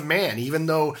words of man. Even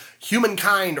though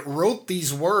humankind wrote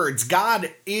these words,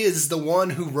 God is the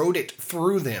one who wrote it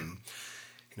through them.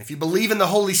 And if you believe in the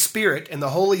Holy Spirit and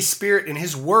the Holy Spirit and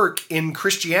His work in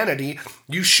Christianity,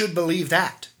 you should believe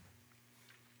that.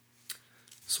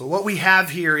 So what we have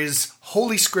here is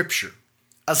Holy Scripture,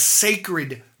 a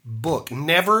sacred book.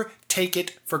 Never take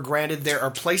it for granted. There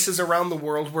are places around the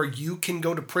world where you can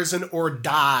go to prison or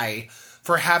die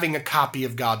for having a copy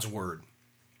of God's Word.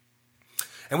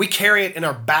 And we carry it in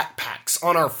our backpacks,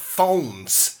 on our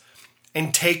phones,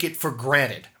 and take it for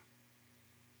granted.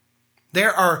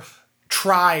 There are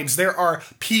tribes, there are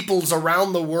peoples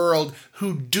around the world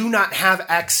who do not have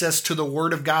access to the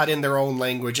Word of God in their own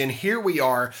language. And here we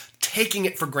are taking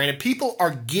it for granted. People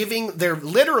are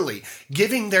literally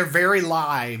giving their very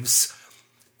lives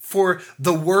for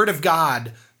the Word of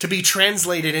God to be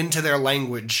translated into their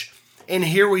language. And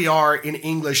here we are in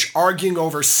English arguing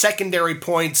over secondary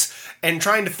points and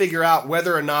trying to figure out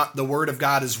whether or not the Word of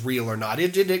God is real or not.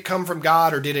 Did it come from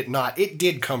God or did it not? It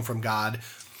did come from God.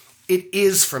 It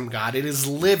is from God. It is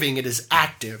living. It is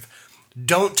active.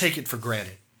 Don't take it for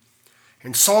granted.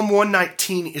 And Psalm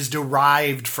 119 is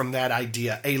derived from that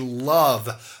idea, a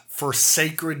love for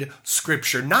sacred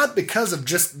Scripture, not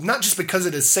just because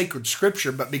it is sacred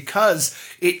Scripture, but because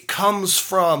it comes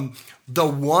from the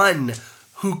one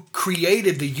who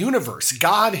created the universe,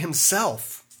 God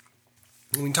Himself.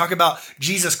 When we talk about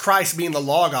Jesus Christ being the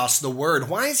Logos, the Word,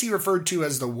 why is He referred to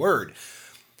as the Word?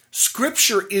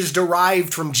 Scripture is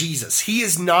derived from Jesus. He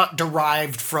is not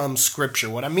derived from Scripture.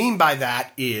 What I mean by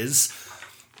that is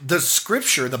the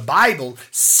Scripture, the Bible,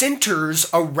 centers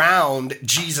around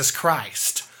Jesus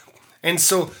Christ. And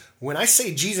so when I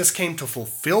say Jesus came to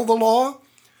fulfill the law,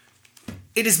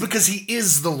 it is because He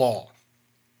is the law.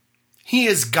 He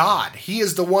is God. He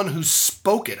is the one who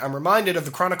spoke it. I'm reminded of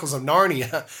the Chronicles of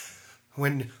Narnia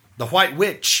when the White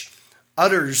Witch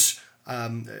utters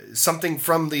something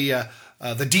from the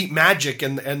deep magic,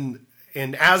 and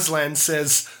Aslan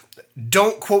says,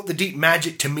 "Don't quote the deep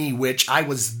magic to me, witch. I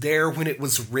was there when it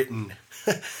was written."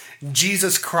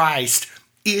 Jesus Christ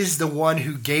is the one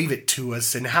who gave it to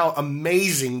us, and how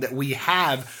amazing that we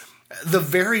have the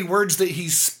very words that He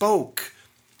spoke.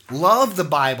 Love the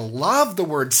Bible, love the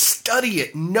Word, study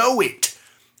it, know it,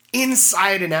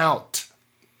 inside and out.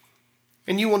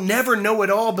 And you will never know it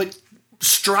all, but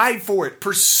strive for it,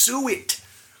 pursue it.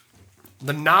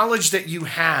 The knowledge that you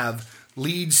have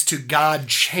leads to God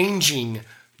changing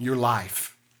your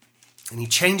life. And he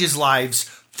changes lives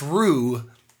through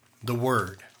the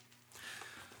Word.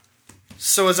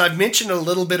 So as I've mentioned a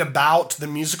little bit about the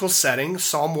musical setting,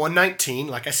 Psalm 119,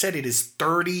 like I said, it is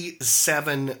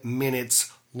 37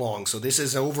 minutes long. So this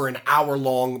is over an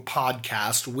hour-long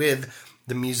podcast with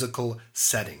the musical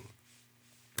setting.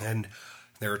 And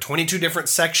there are 22 different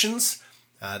sections.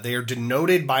 They are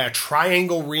denoted by a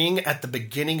triangle ring at the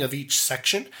beginning of each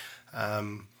section.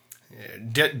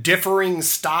 Differing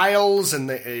styles, and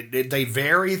they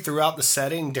vary throughout the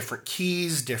setting, different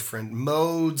keys, different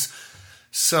modes.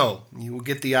 So you will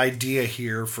get the idea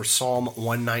here for Psalm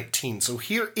 119. So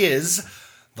here is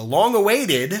the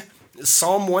long-awaited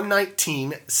Psalm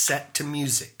 119 set to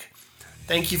music.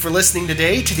 Thank you for listening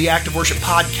today to the Active Worship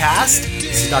Podcast.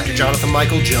 This is Dr. Jonathan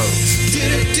Michael Jones.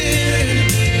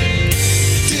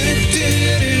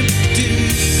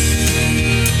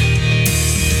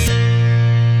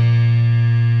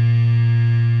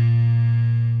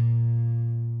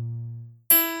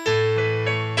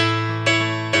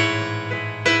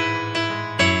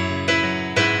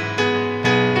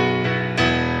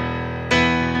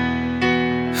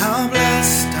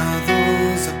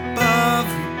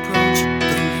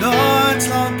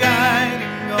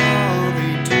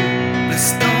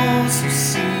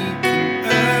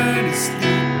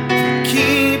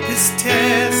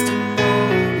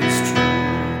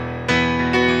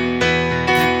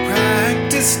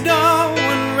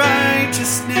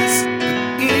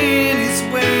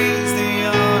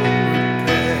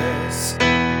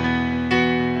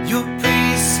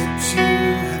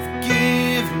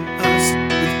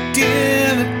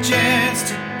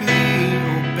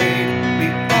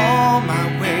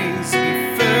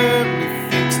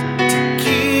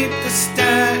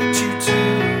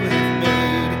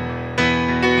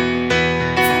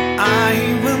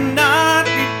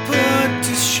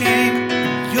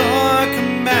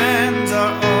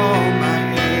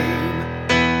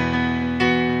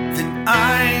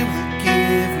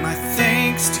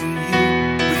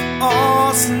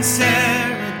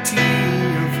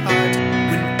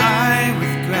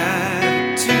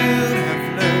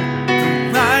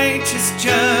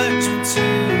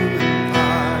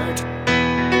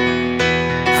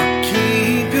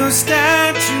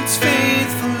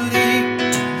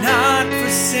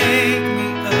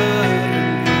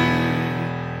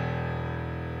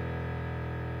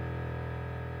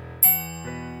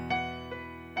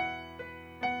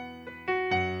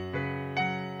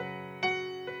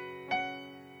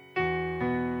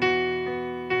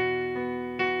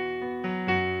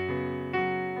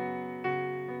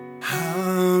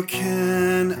 How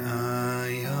can a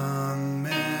young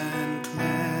man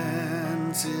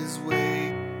cleanse his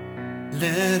way?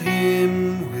 Let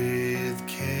him with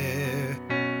care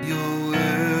your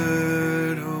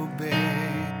word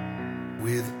obey.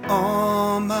 With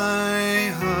all my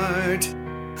heart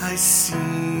I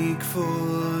seek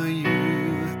for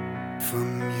you.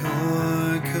 From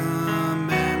your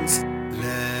commands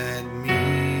let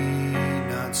me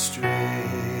not stray.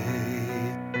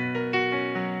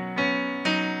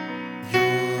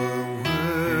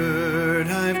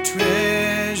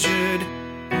 Treasured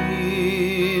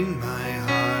in my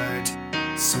heart,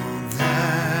 so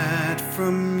that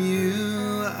from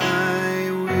you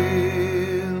I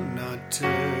will not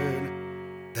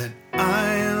turn, that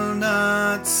I'll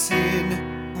not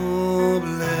sin. Oh,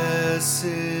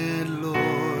 blessed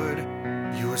Lord,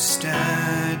 your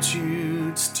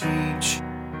statutes teach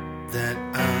that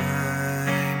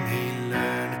I may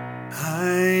learn.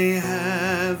 I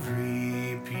have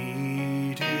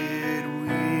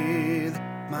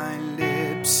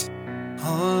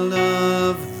all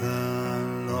of the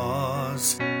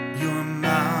laws your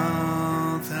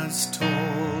mouth has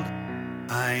told.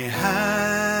 I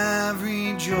have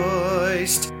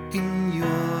rejoiced in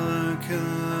your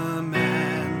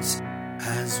commands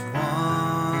as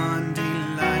one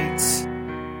delights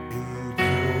in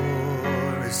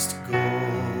purest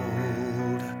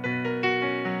gold.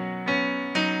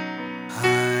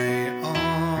 I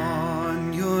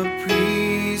on your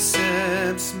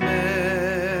precepts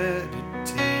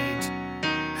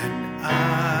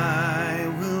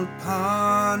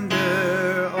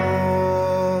ponder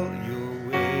all your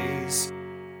ways.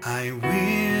 I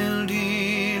will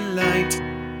delight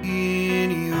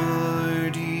in your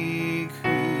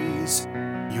decrees,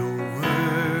 your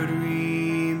word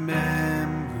remembering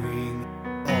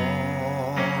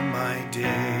all my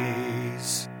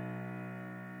days.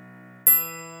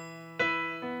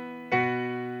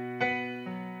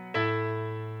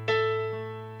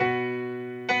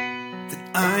 That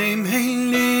I may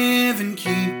live and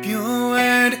keep your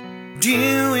word,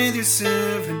 Deal with your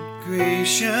servant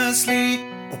graciously.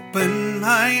 Open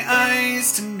my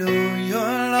eyes to know your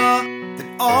law, that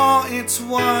all its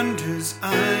wonders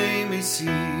I may see.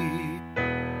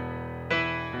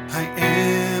 I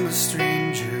am a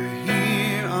stranger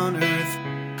here on earth.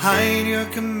 Hide your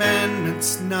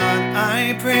commandments not,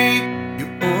 I pray. Your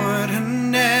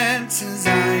ordinances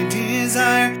I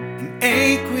desire, and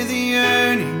ache with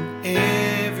yearning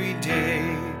every day.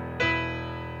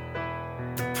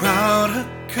 The proud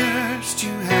accursed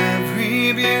you have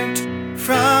rebuked.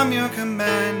 From your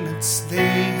commandments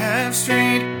they have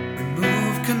strayed.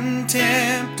 Remove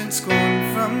contempt and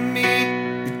scorn from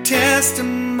me. Your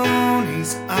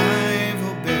testimonies I've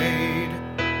obeyed.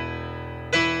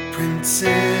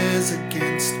 Princes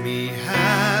against me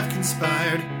have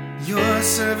conspired. Your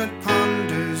servant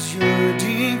ponders your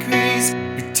decrees.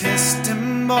 Your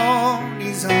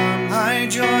testimonies are my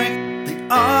joy. They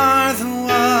are the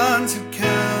ones who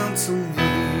counsel me.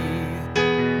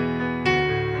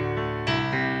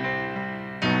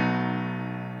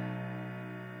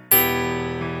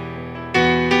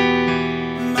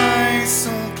 My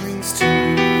soul clings to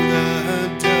the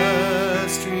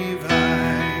dust,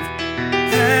 revive.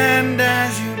 And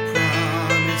as you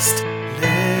promised,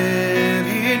 let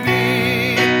it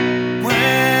be.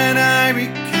 When I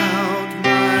recount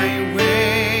my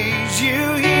ways,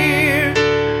 you hear.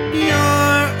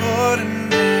 Your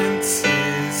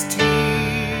ordinances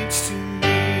teach to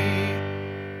me.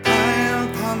 I'll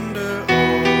ponder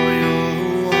all your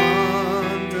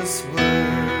wondrous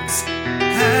works,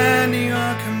 and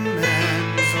your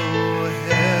commands, oh,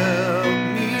 help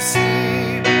me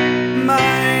see.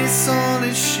 My soul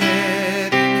is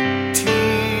shedding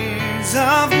tears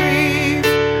of grief.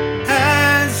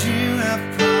 As you have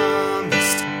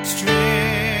promised,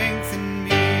 strengthen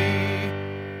me.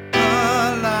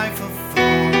 A life of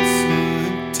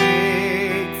falsehood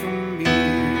take from me.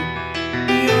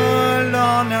 Your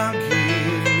law now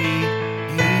give me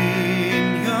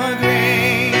in your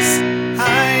grace.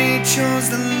 I chose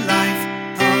the life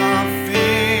of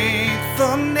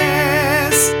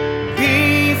faithfulness.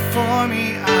 Before me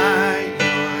I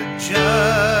your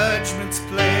judgments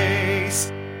place.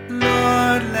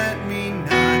 Lord, let me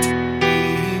not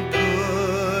be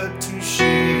put to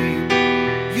shame.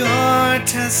 Your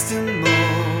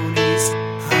testimonies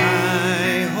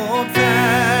I hold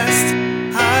fast.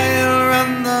 I'll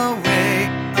run the way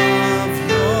of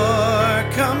your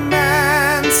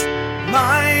commands.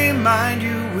 My mind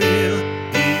you will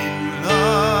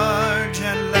enlarge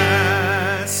at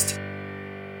last,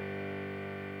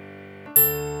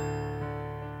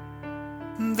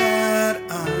 that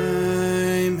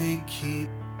I may keep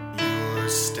your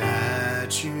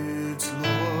statutes,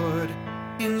 Lord.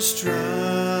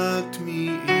 Instruct me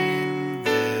in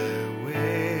their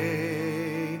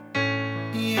way.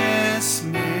 Yes,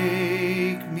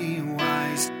 make me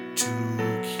wise to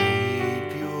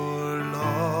keep your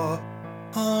law.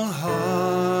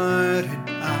 Wholehearted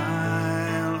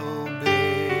I'll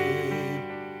obey.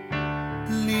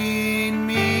 Lead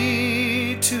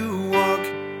me to walk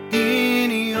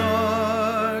in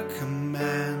your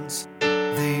commands.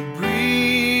 They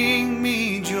bring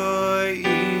me joy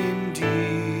indeed.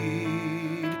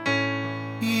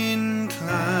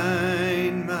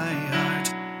 Incline my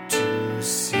heart to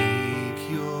seek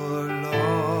your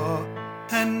law,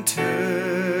 and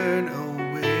turn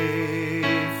away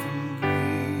from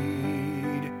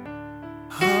greed.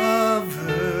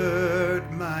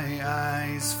 Avert my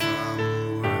eyes from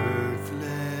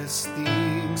worthless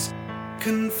things.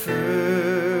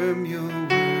 Confirm your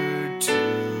word to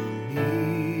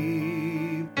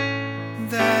me,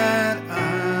 that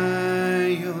I,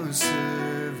 your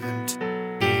servant,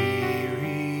 be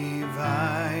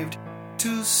revived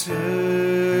to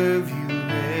serve you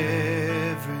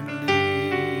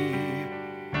reverently.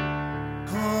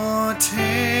 Oh,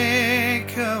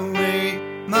 take away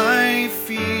my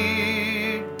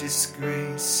fear,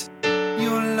 disgrace.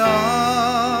 Your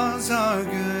laws are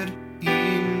good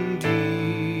indeed.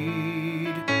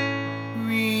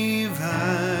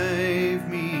 Revive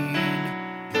me in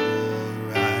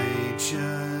your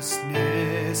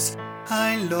righteousness.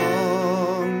 I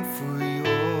long for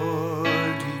your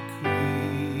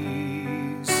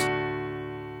decrees.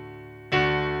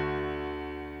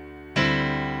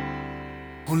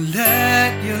 Oh,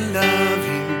 let your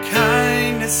loving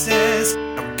kindnesses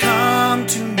now come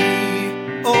to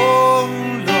me, oh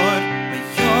Lord. May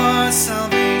your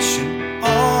salvation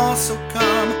also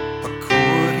come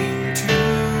according to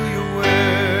your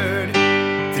word.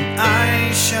 Then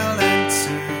I shall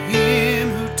answer him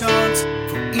who taunts,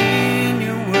 for in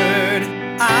your word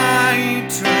I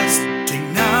trust. Take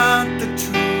not the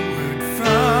true word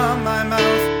from my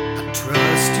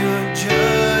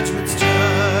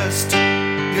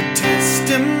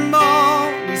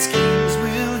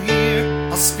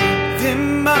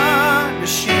them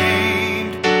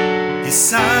unashamed.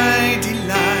 Yes, I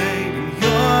delight in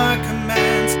your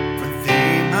commands, for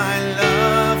they my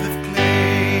love have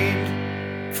claimed.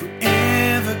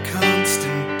 Forever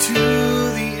constant to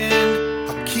the end,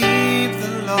 I'll keep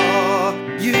the law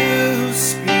you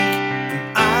speak,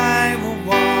 and I will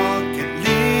walk at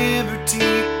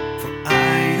liberty, for I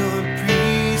your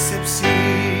precepts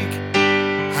seek. I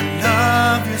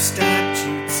love your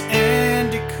statutes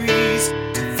and decrees,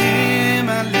 to them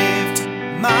I lift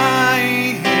my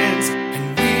hands,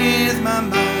 and with my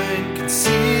mind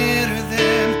consider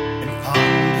them and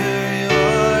ponder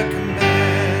your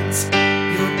commands.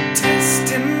 Your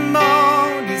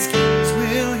testimonies kings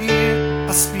will hear,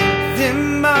 I'll speak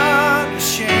them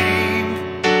unashamed.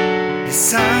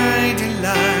 Yes, I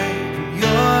delight in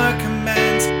your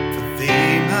commands, for they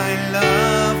my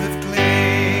love have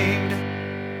claimed.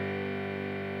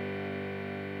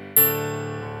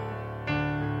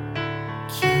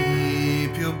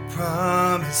 Keep your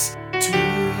promise to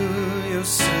your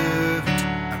servant.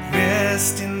 I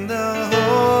rest in the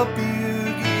hope you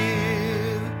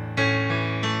give.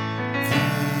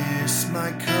 This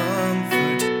my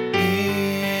comfort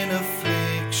in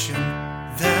affliction,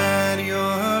 that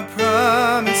your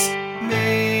promise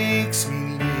makes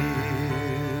me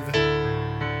live.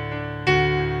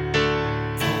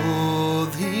 Though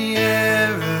the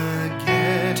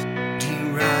arrogant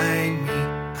deride me,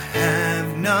 I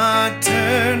have not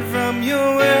turned from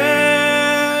your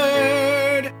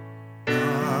word.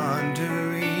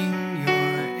 Pondering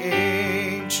your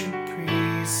ancient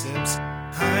precepts,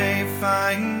 I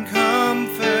find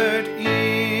comfort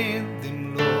in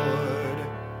them, Lord.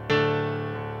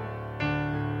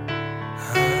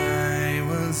 I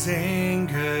was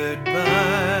angered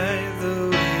by the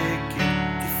wicked,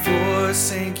 they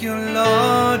forsake your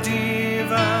law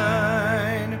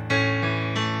divine.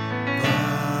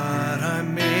 But I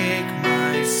make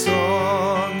my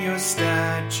song your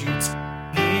statutes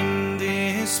in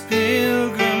this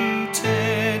pilgrim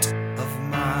tent of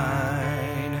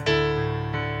mine.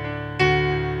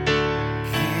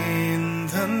 In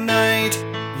the night,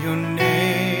 your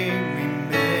name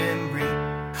remembering,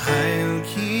 I'll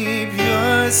keep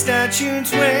your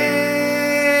statutes way.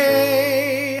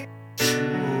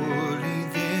 Surely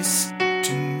this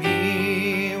to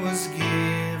me was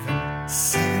given,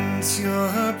 since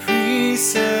your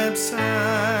precepts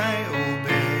I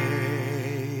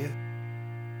obey.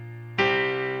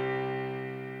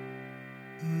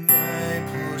 My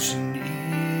portion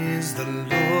is the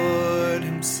Lord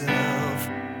himself.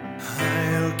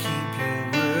 I'll keep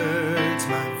your words,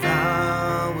 my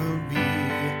vow will be.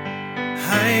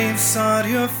 I've sought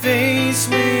your face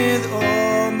with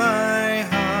all my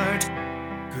heart,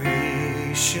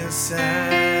 gracious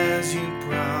as you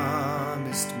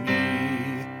promised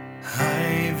me.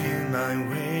 I've hid my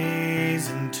ways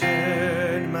and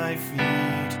turned my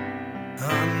feet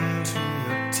unto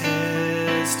your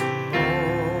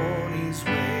testimonies'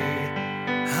 way.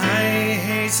 I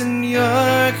hasten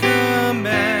your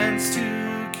commands to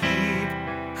keep.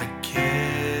 I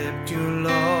kept your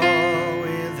law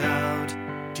without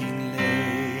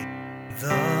delay.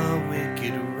 The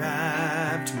wicked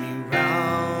wrapped me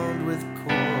round with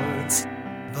cords,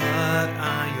 but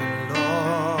I your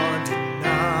law did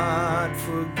not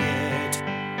forget.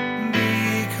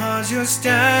 Because your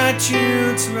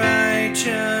statutes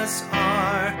righteous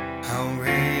are, I'll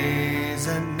raise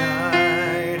at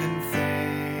night and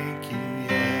thank you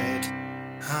yet.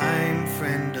 I'm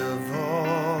friend of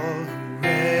all who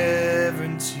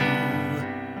reverence you,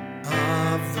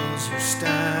 of those your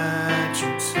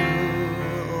statutes who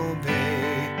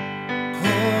obey.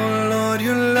 Oh Lord,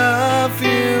 your love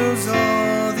fills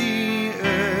all the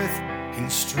earth.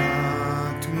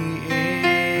 Instruct me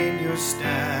in your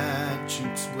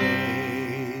statutes' way.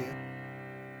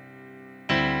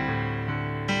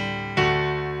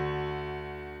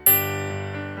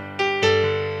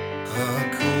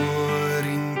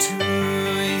 According to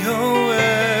your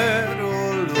word, O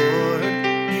Lord,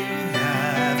 you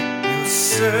have your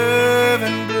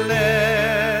servant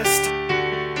blessed.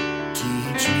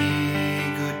 Teach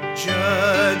me good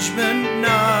judgment,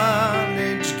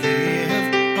 knowledge give.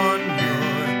 On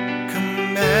your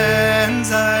commands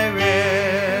I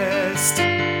rest.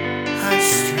 I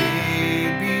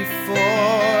strayed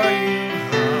before you,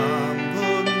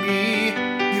 humbled me.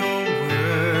 Your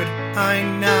word I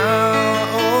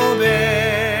now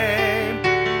obey.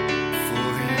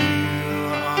 For you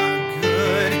are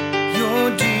good, your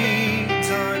deeds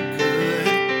are good.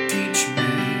 Teach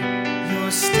me your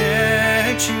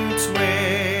statutes'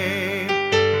 way.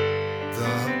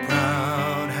 The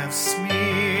proud have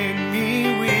smeared me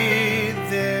with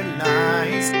their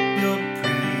lies,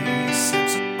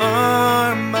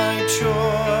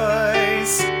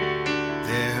 choice.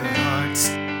 Their hearts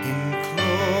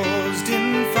enclosed in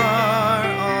far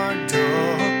or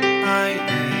dull, I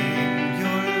in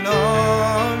your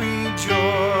law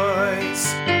rejoice.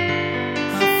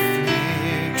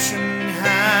 Affliction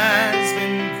has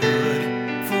been good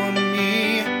for me,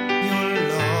 your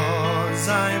laws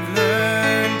I've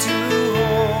learned to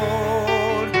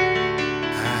hold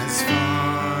as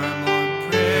far more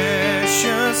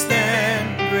precious than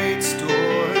great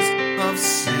stores of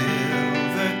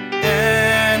silver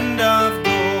and of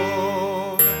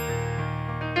gold.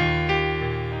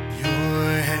 Your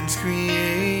hands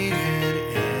created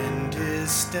and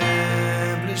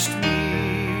established me.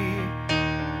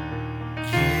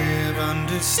 Give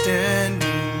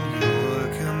understanding your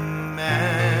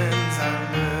commands I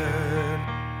learn.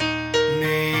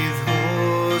 May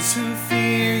those who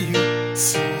fear you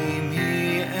see me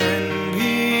and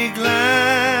be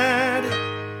glad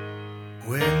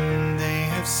when they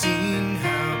have seen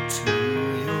how to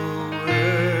your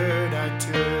word I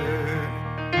turn.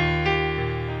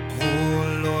 Oh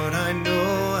Lord, I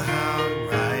know how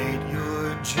right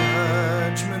your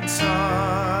judgments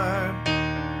are.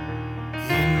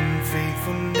 In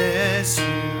faithfulness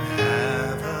you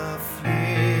have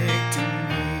afflicted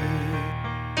me.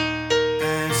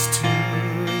 As to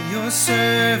your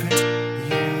servant,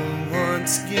 you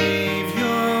once gave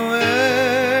your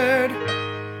word.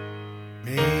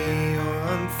 May your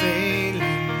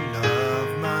unfailing love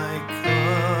my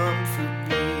comfort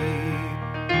be.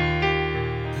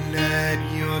 Let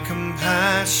your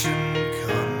compassion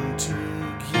come to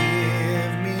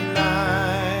give me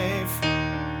life.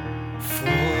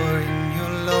 For in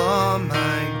your law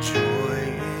my joy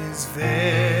is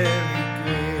very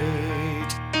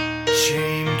great.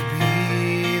 Shamed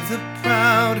be the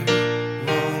proud who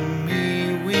wrong me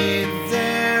with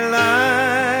their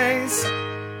lies,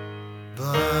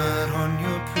 but on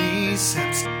your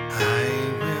precepts I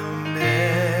will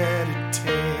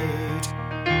meditate.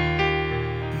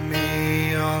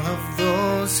 May all of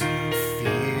those who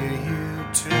fear you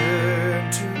turn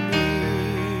to me,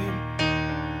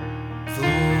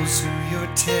 those who your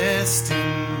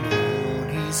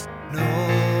testimonies know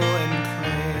and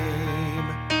claim.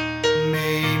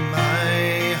 May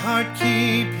my heart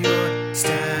keep your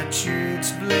statutes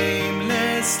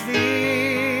blamelessly,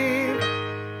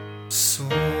 so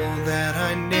that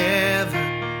I never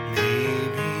may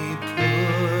be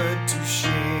put to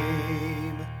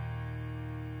shame.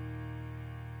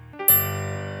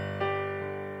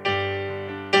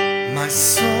 My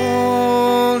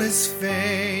soul is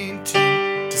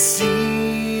fainting to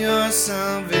see your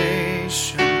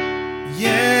salvation,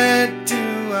 yet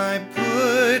do I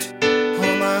put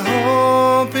all my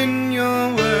hope in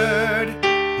your word.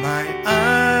 My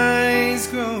eyes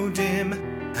grow dim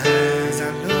as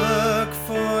I look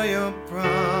for your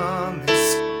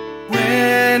promise.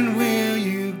 When will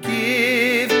you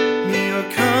give me your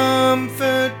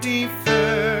comfort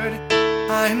deferred?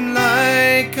 I'm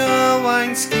like a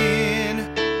wineskin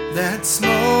that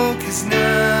smoke has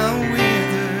now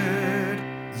withered,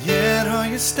 yet all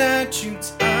your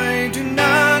statutes I do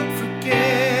not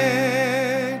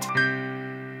forget.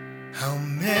 How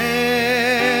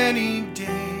many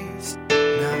days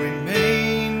now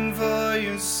remain for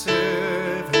your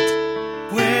servant?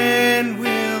 When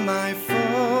will my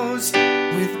foes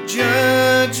with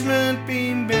judgment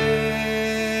be met?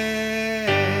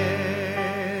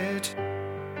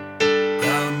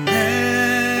 How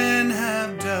men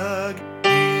have dug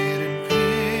hidden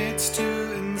pits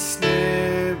to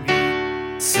ensnare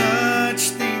me. Such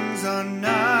things are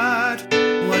not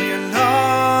what your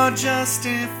law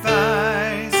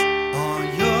justifies. All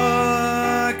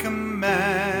your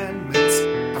commandments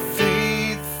are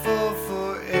faithful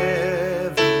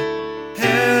forever.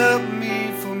 Help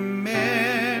me, for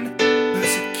men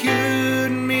persecute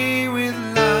me with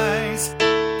lies.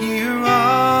 Here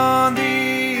on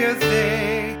the earth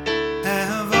they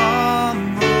have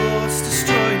almost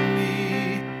destroyed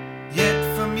me. Yet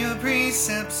from your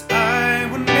precepts I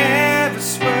will never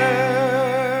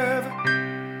swerve.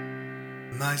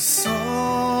 My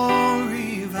soul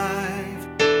revive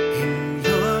in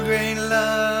your great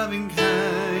loving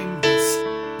kindness.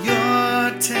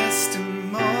 Your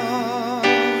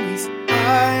testimonies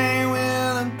I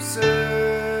will observe.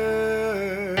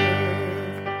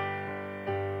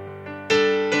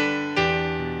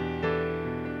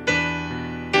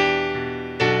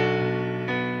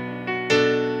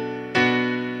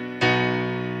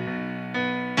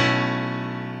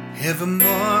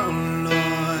 Evermore, O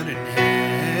Lord, in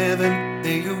heaven,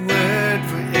 may your word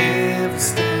forever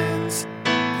stands.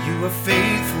 You are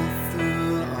faithful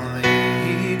through all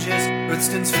changes, earth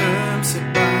stands firm,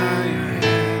 set by your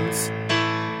hands.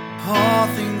 All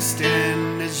things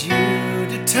stand as you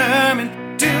determine,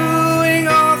 doing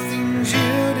all things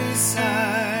you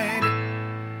decide.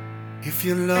 If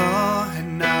your law had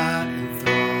not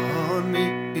enthralled me,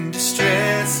 in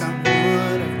distress I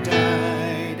would have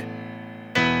died.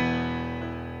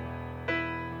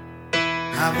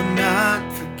 I will not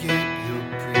forget your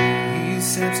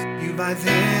precepts, you by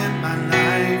them my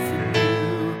life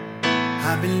renew.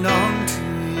 I belong to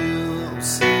you, oh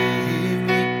save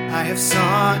me, I have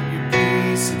sought your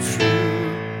precepts true.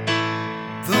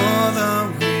 Though the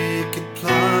wicked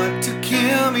plot to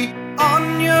kill me,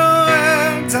 on your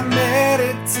words I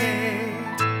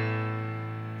meditate.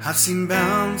 I've seen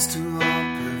bounds to all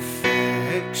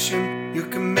perfection, your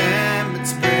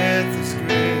commandments' breadth is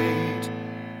great.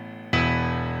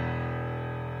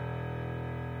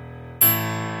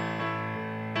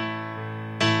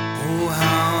 Oh,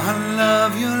 how I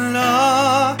love your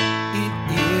law, it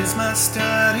is my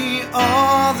study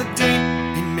all the day.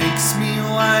 It makes me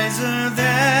wiser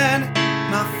than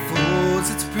my foes,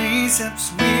 its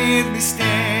precepts with me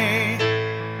stay.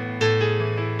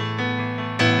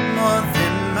 More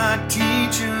than my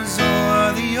teachers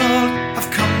or the old, I've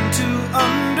come to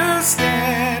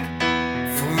understand.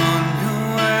 For on your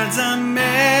words I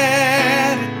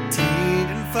meditate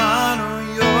and follow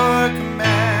your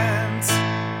commands.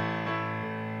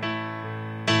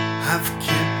 I've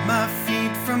kept my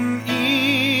feet from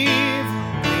evil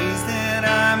ways that I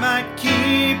might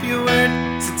keep your word.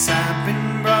 Since I've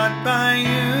been brought by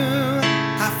you,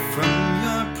 I from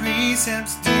your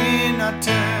precepts did not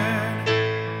turn.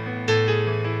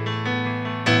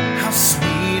 How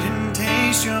sweet and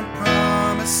taste your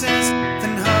promises,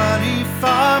 than honey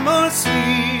far more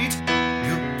sweet.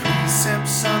 Your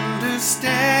precepts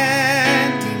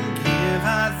understanding give, I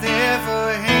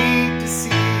therefore hate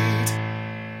deceit.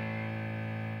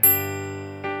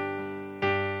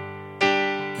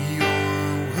 Your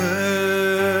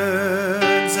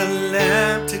words a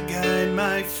lamp to guide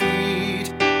my feet,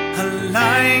 a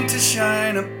light to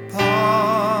shine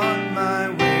upon my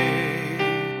way.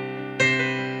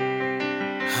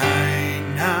 I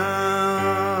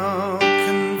now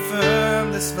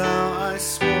confirm this vow I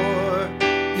swore,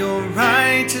 your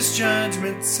righteous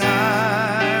judgments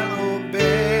I'll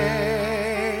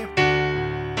obey.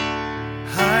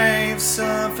 I've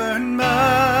suffered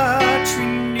much,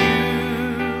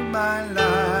 renew my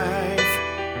life,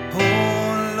 oh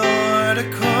Lord,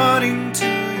 according to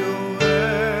your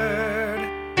word.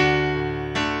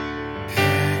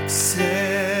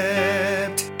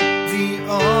 Accept the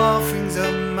offerings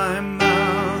of my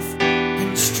mouth,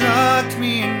 instruct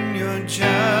me in your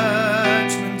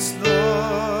judgments,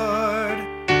 Lord.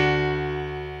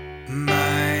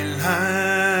 My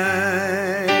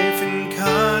life in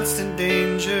constant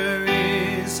danger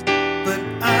is, but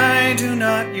I do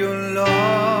not your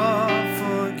law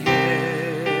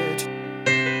forget.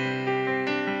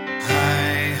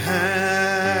 I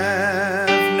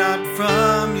have not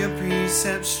from your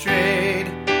precepts strayed,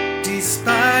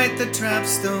 despite the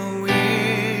traps the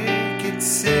wicked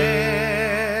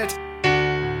set.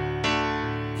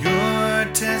 Your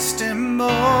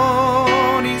testimonies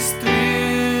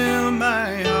thrill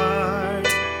my heart,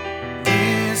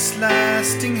 this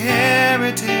lasting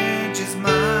heritage is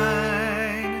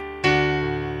mine.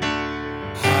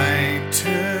 I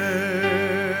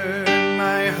turn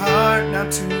my heart now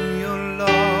to your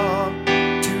law,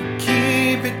 to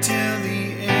keep it till the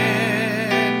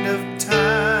end of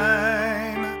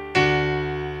time.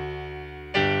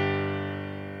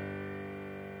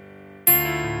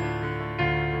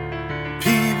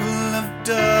 People of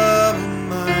double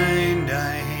mind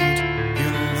I hate,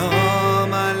 your law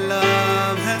my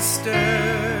love has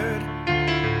stirred.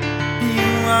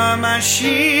 You are my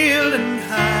shield and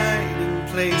hiding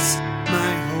place,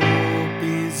 my hope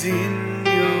is in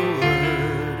your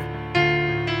word.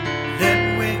 Let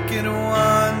wicked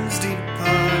ones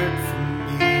depart from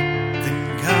me, then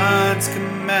God's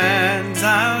commands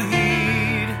I'll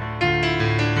heed.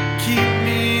 Keep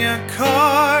me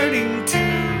according to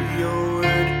your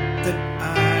word, that I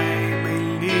may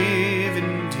live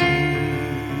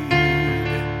indeed.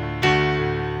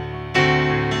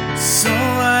 So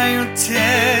are your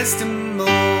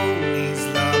testimonies,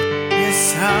 love, yes,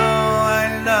 how I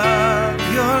love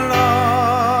your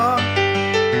law.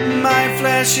 My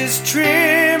flesh is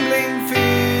trembling,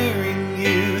 fearing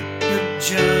you, your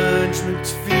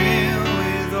judgments fill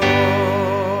with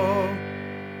awe.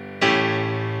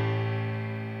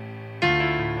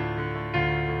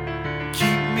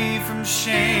 Keep me from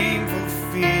shame,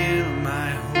 fulfill my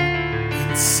hope,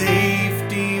 in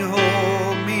safety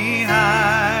hold me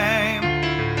high.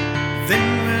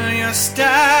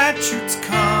 statutes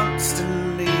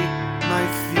constantly my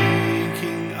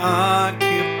thinking occupy.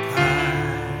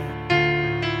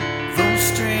 Though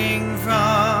straying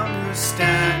from your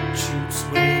statutes'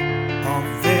 way, all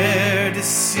their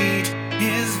deceit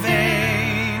is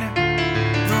vain.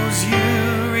 Those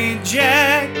you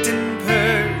reject and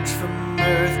purge from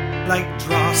earth like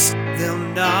dross, they'll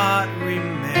not remain.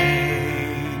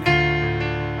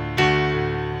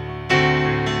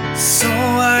 So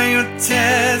are your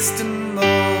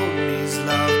testimonies,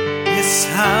 love. Yes,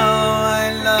 how I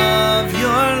love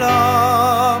your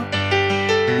law.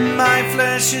 My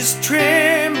flesh is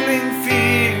trembling,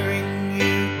 fearing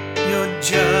you. Your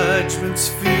judgments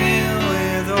fill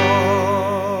with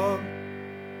awe.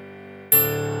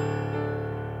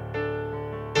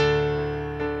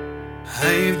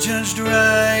 I've judged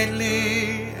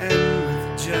rightly and with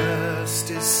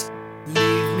justice.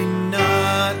 Leave me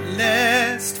not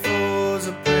lest foes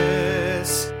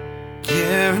oppress.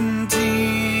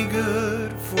 Guarantee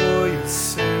good for your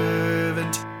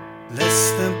servant,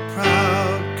 lest the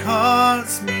proud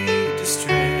cause me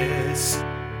distress.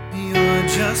 Your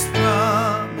just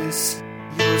promise,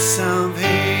 your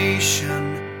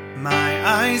salvation, my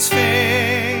eyes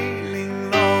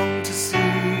failing long to see.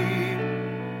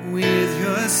 With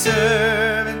your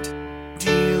servant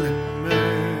deal in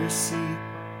mercy,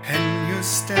 and your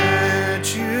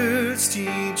statutes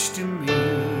teach to me.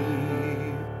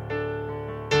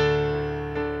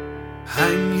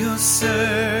 I'm your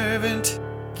servant,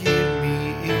 give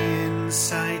me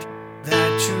insight,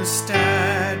 that your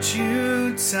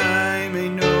statutes I may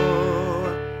know.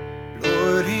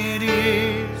 Lord, it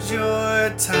is your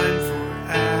time for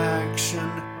action,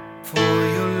 for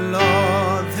your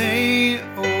law they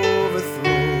overthrow.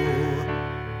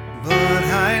 But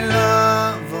I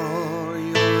love all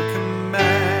your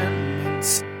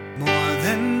commandments more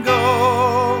than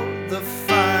gold, the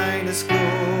finest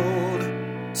gold.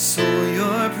 So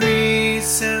your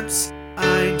precepts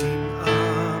I deem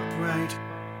upright,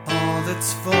 all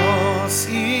that's false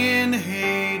in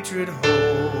hatred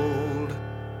hold.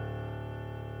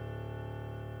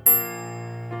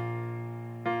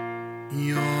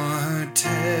 Your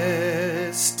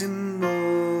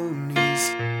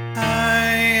testimonies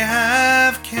I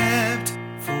have kept,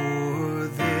 for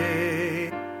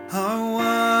they are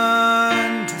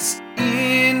wondrous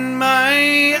in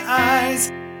my eyes.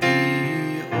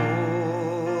 The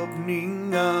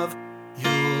opening of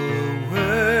your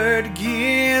word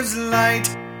gives light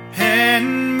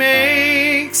and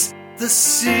makes the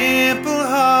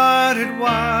simple-hearted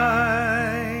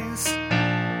wise.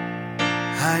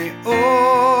 I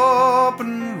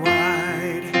open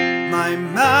wide my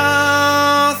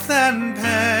mouth and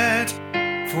pant,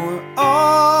 for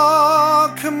all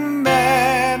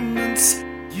commandments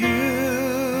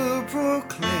you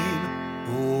proclaim.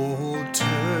 Oh,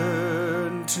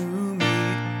 turn to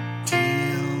me,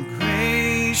 deal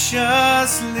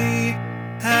graciously,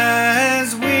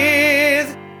 as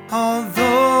with all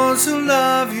those who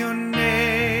love your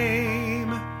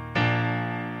name.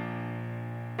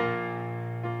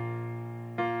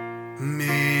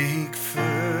 Make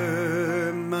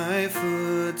firm my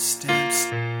footsteps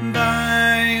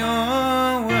by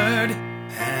your word,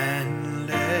 and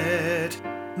let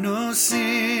no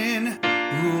sin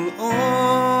rule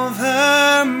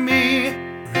over me.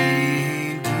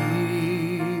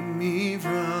 Redeem me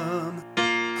from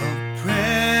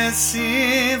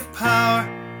oppressive power,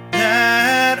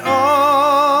 that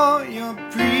all your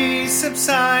precepts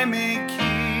I may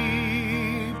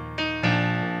keep.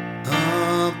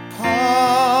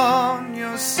 Upon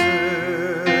your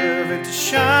servant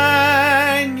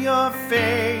shine your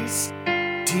face.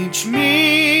 Teach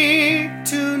me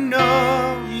to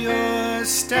know your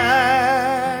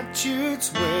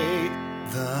statutes' way.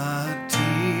 The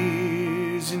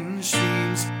tears and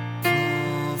streams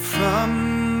fall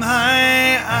from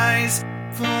my eyes,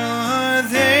 for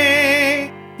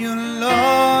they your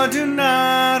law do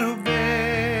not obey.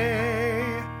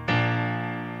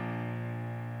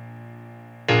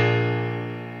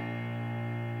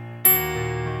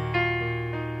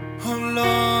 Oh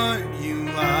Lord, you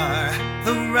are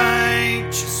the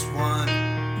righteous one.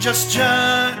 Just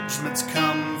judgments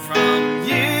come from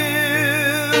you.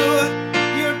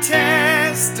 Your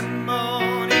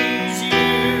testimonies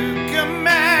you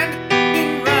command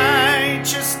in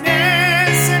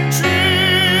righteousness and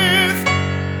truth.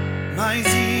 My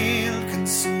zeal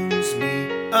consumes me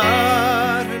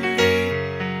utterly.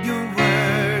 Your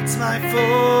words my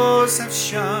foes have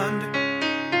shunned,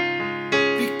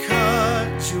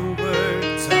 because your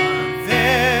words are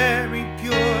very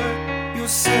pure. Your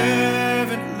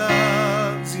servant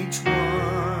loves each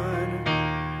one.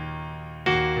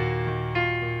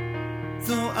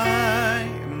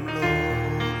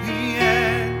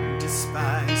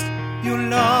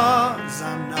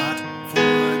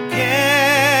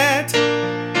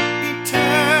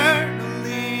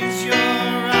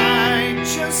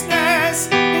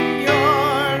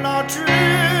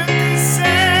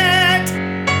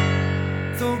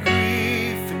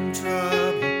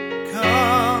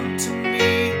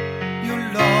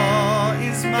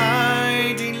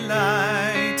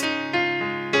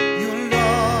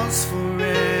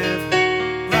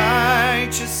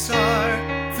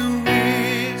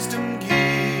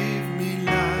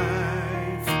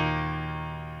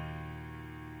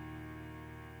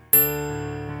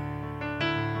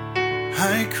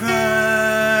 I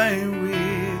cry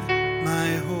with my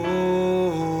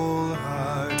whole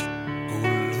heart, oh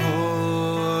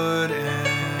Lord,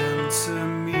 answer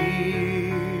me.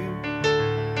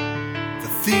 The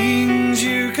things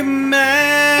you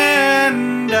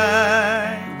command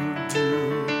I will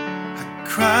do. I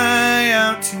cry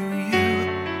out to you,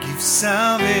 give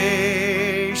salvation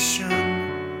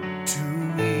to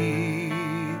me.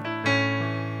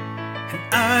 And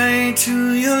I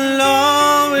to your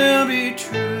law will be true.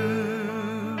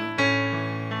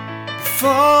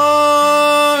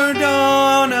 Before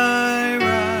dawn I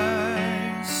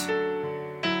rise,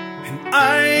 and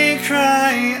I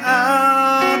cry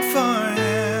out for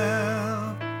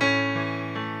help.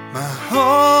 My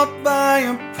hope by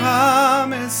your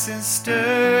promise is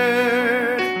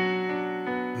stirred.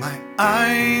 My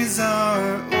eyes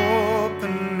are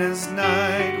open as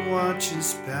night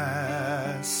watches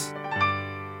pass,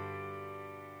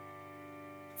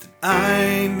 that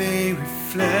I may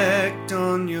reflect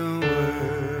on your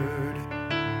word.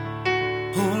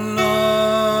 Oh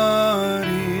Lord,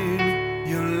 in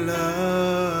your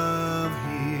love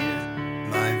hear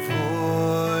my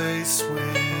voice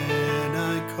when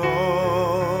I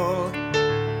call.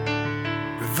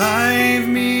 Revive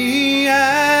me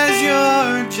as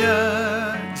your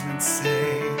judgments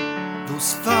say,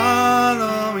 those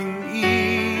following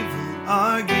evil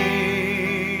are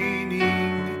gaining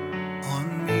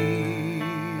on me.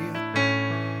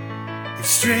 They've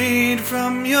strayed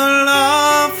from your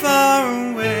law far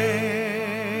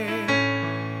away.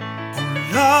 Oh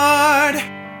Lord,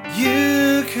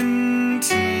 you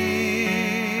continue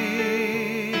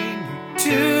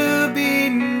to be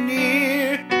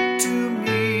near to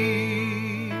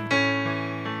me.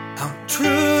 How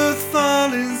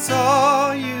truthful is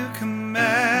all you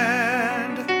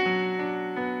command.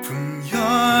 From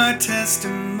your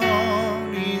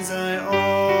testimonies I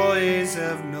always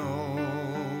have known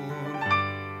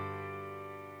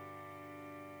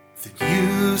that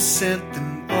you set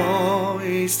them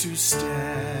always to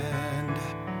stand.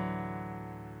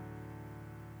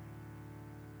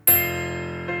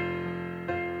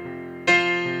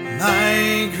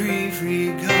 My grief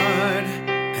regard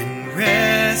and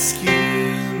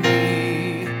rescue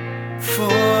me,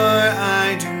 for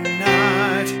I do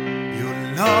not your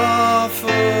law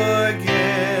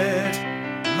forget.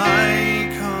 My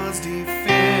cause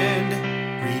defend,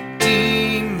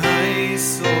 redeem my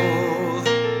soul.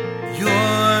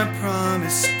 Your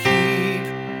promise keep,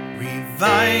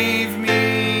 revive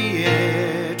me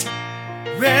yet.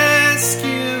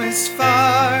 Rescue is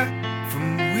far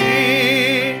from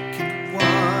wicked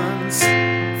ones,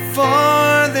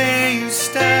 for they use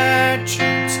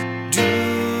statutes do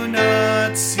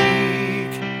not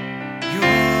seek.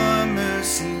 Your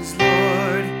mercies,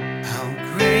 Lord, how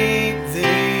great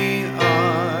they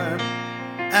are.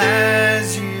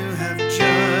 As you have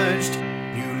judged,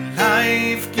 new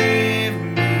life give me.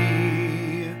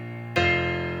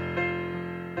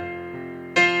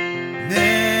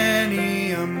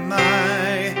 Many are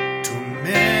my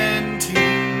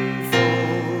tormenting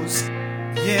foes,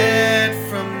 yet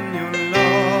from your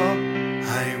law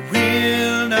I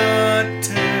will not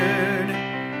turn.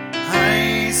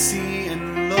 I see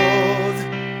and loathe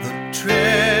the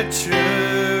treacherous,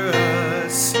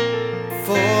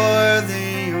 for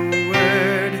they your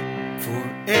word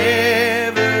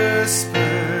forever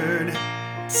spurred.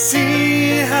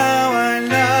 See how I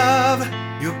love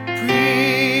your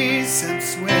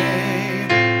precepts way.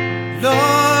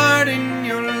 Lord, in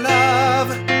your love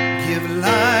give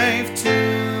life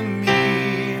to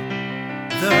me.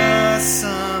 The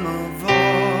sum of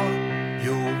all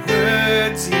your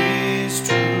words is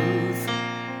truth.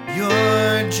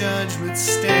 Your judgments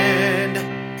stand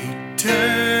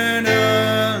eternally.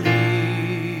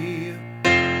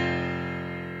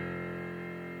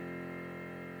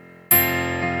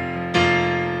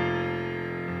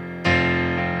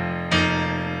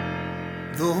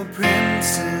 Though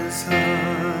princes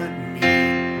hunt me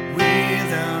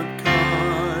without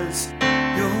cause,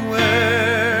 your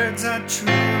words I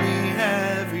truly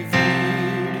have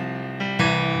reviewed.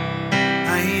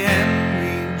 I am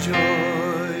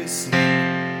rejoicing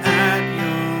at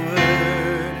your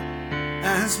word,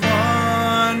 as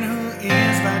one who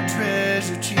is by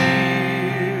treasure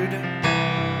cheered.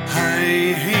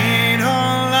 I hate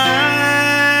all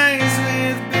lies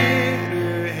with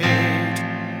bitter hate,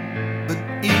 but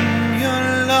in your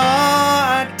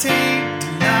law I take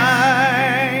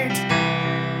delight.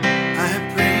 I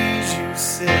praise you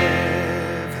 7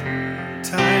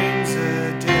 times a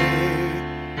day,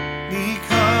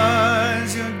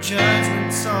 because your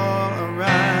judgments all are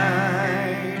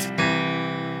right.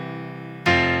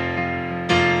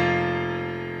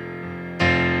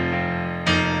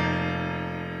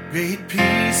 Great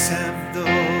peace have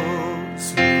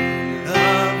those who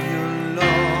love your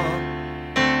law,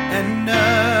 and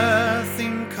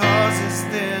nothing causes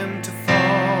them to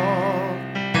fall.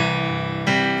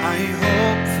 I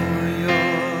hope for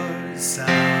your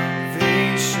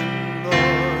salvation,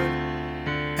 Lord,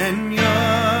 and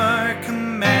your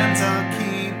commands I'll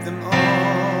keep them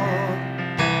all.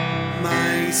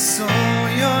 My soul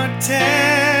your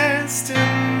testimonies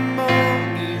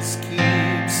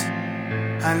keeps.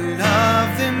 I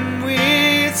love them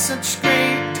with such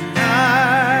great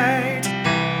delight.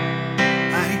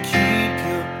 I keep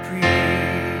your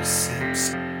precepts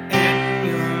and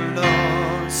your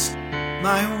laws.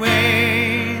 My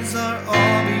ways are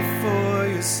all before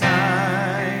your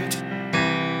sight.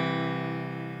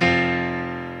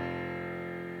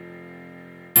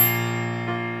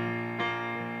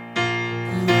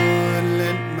 Lord,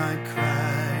 let my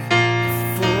cry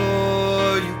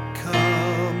before you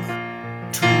come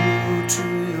true to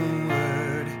your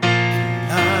word.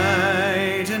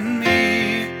 Enlighten me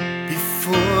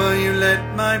before you let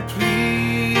my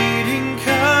pleading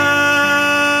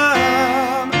come.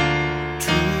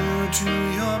 True to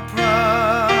your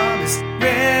promise,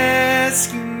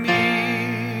 rescue me.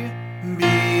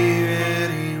 Be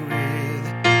ready with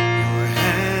your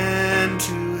hand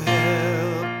to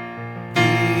help,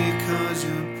 because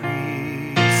your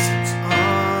precepts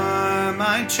are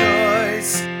my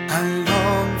choice. I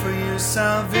long for your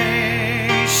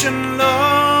salvation,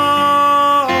 Lord.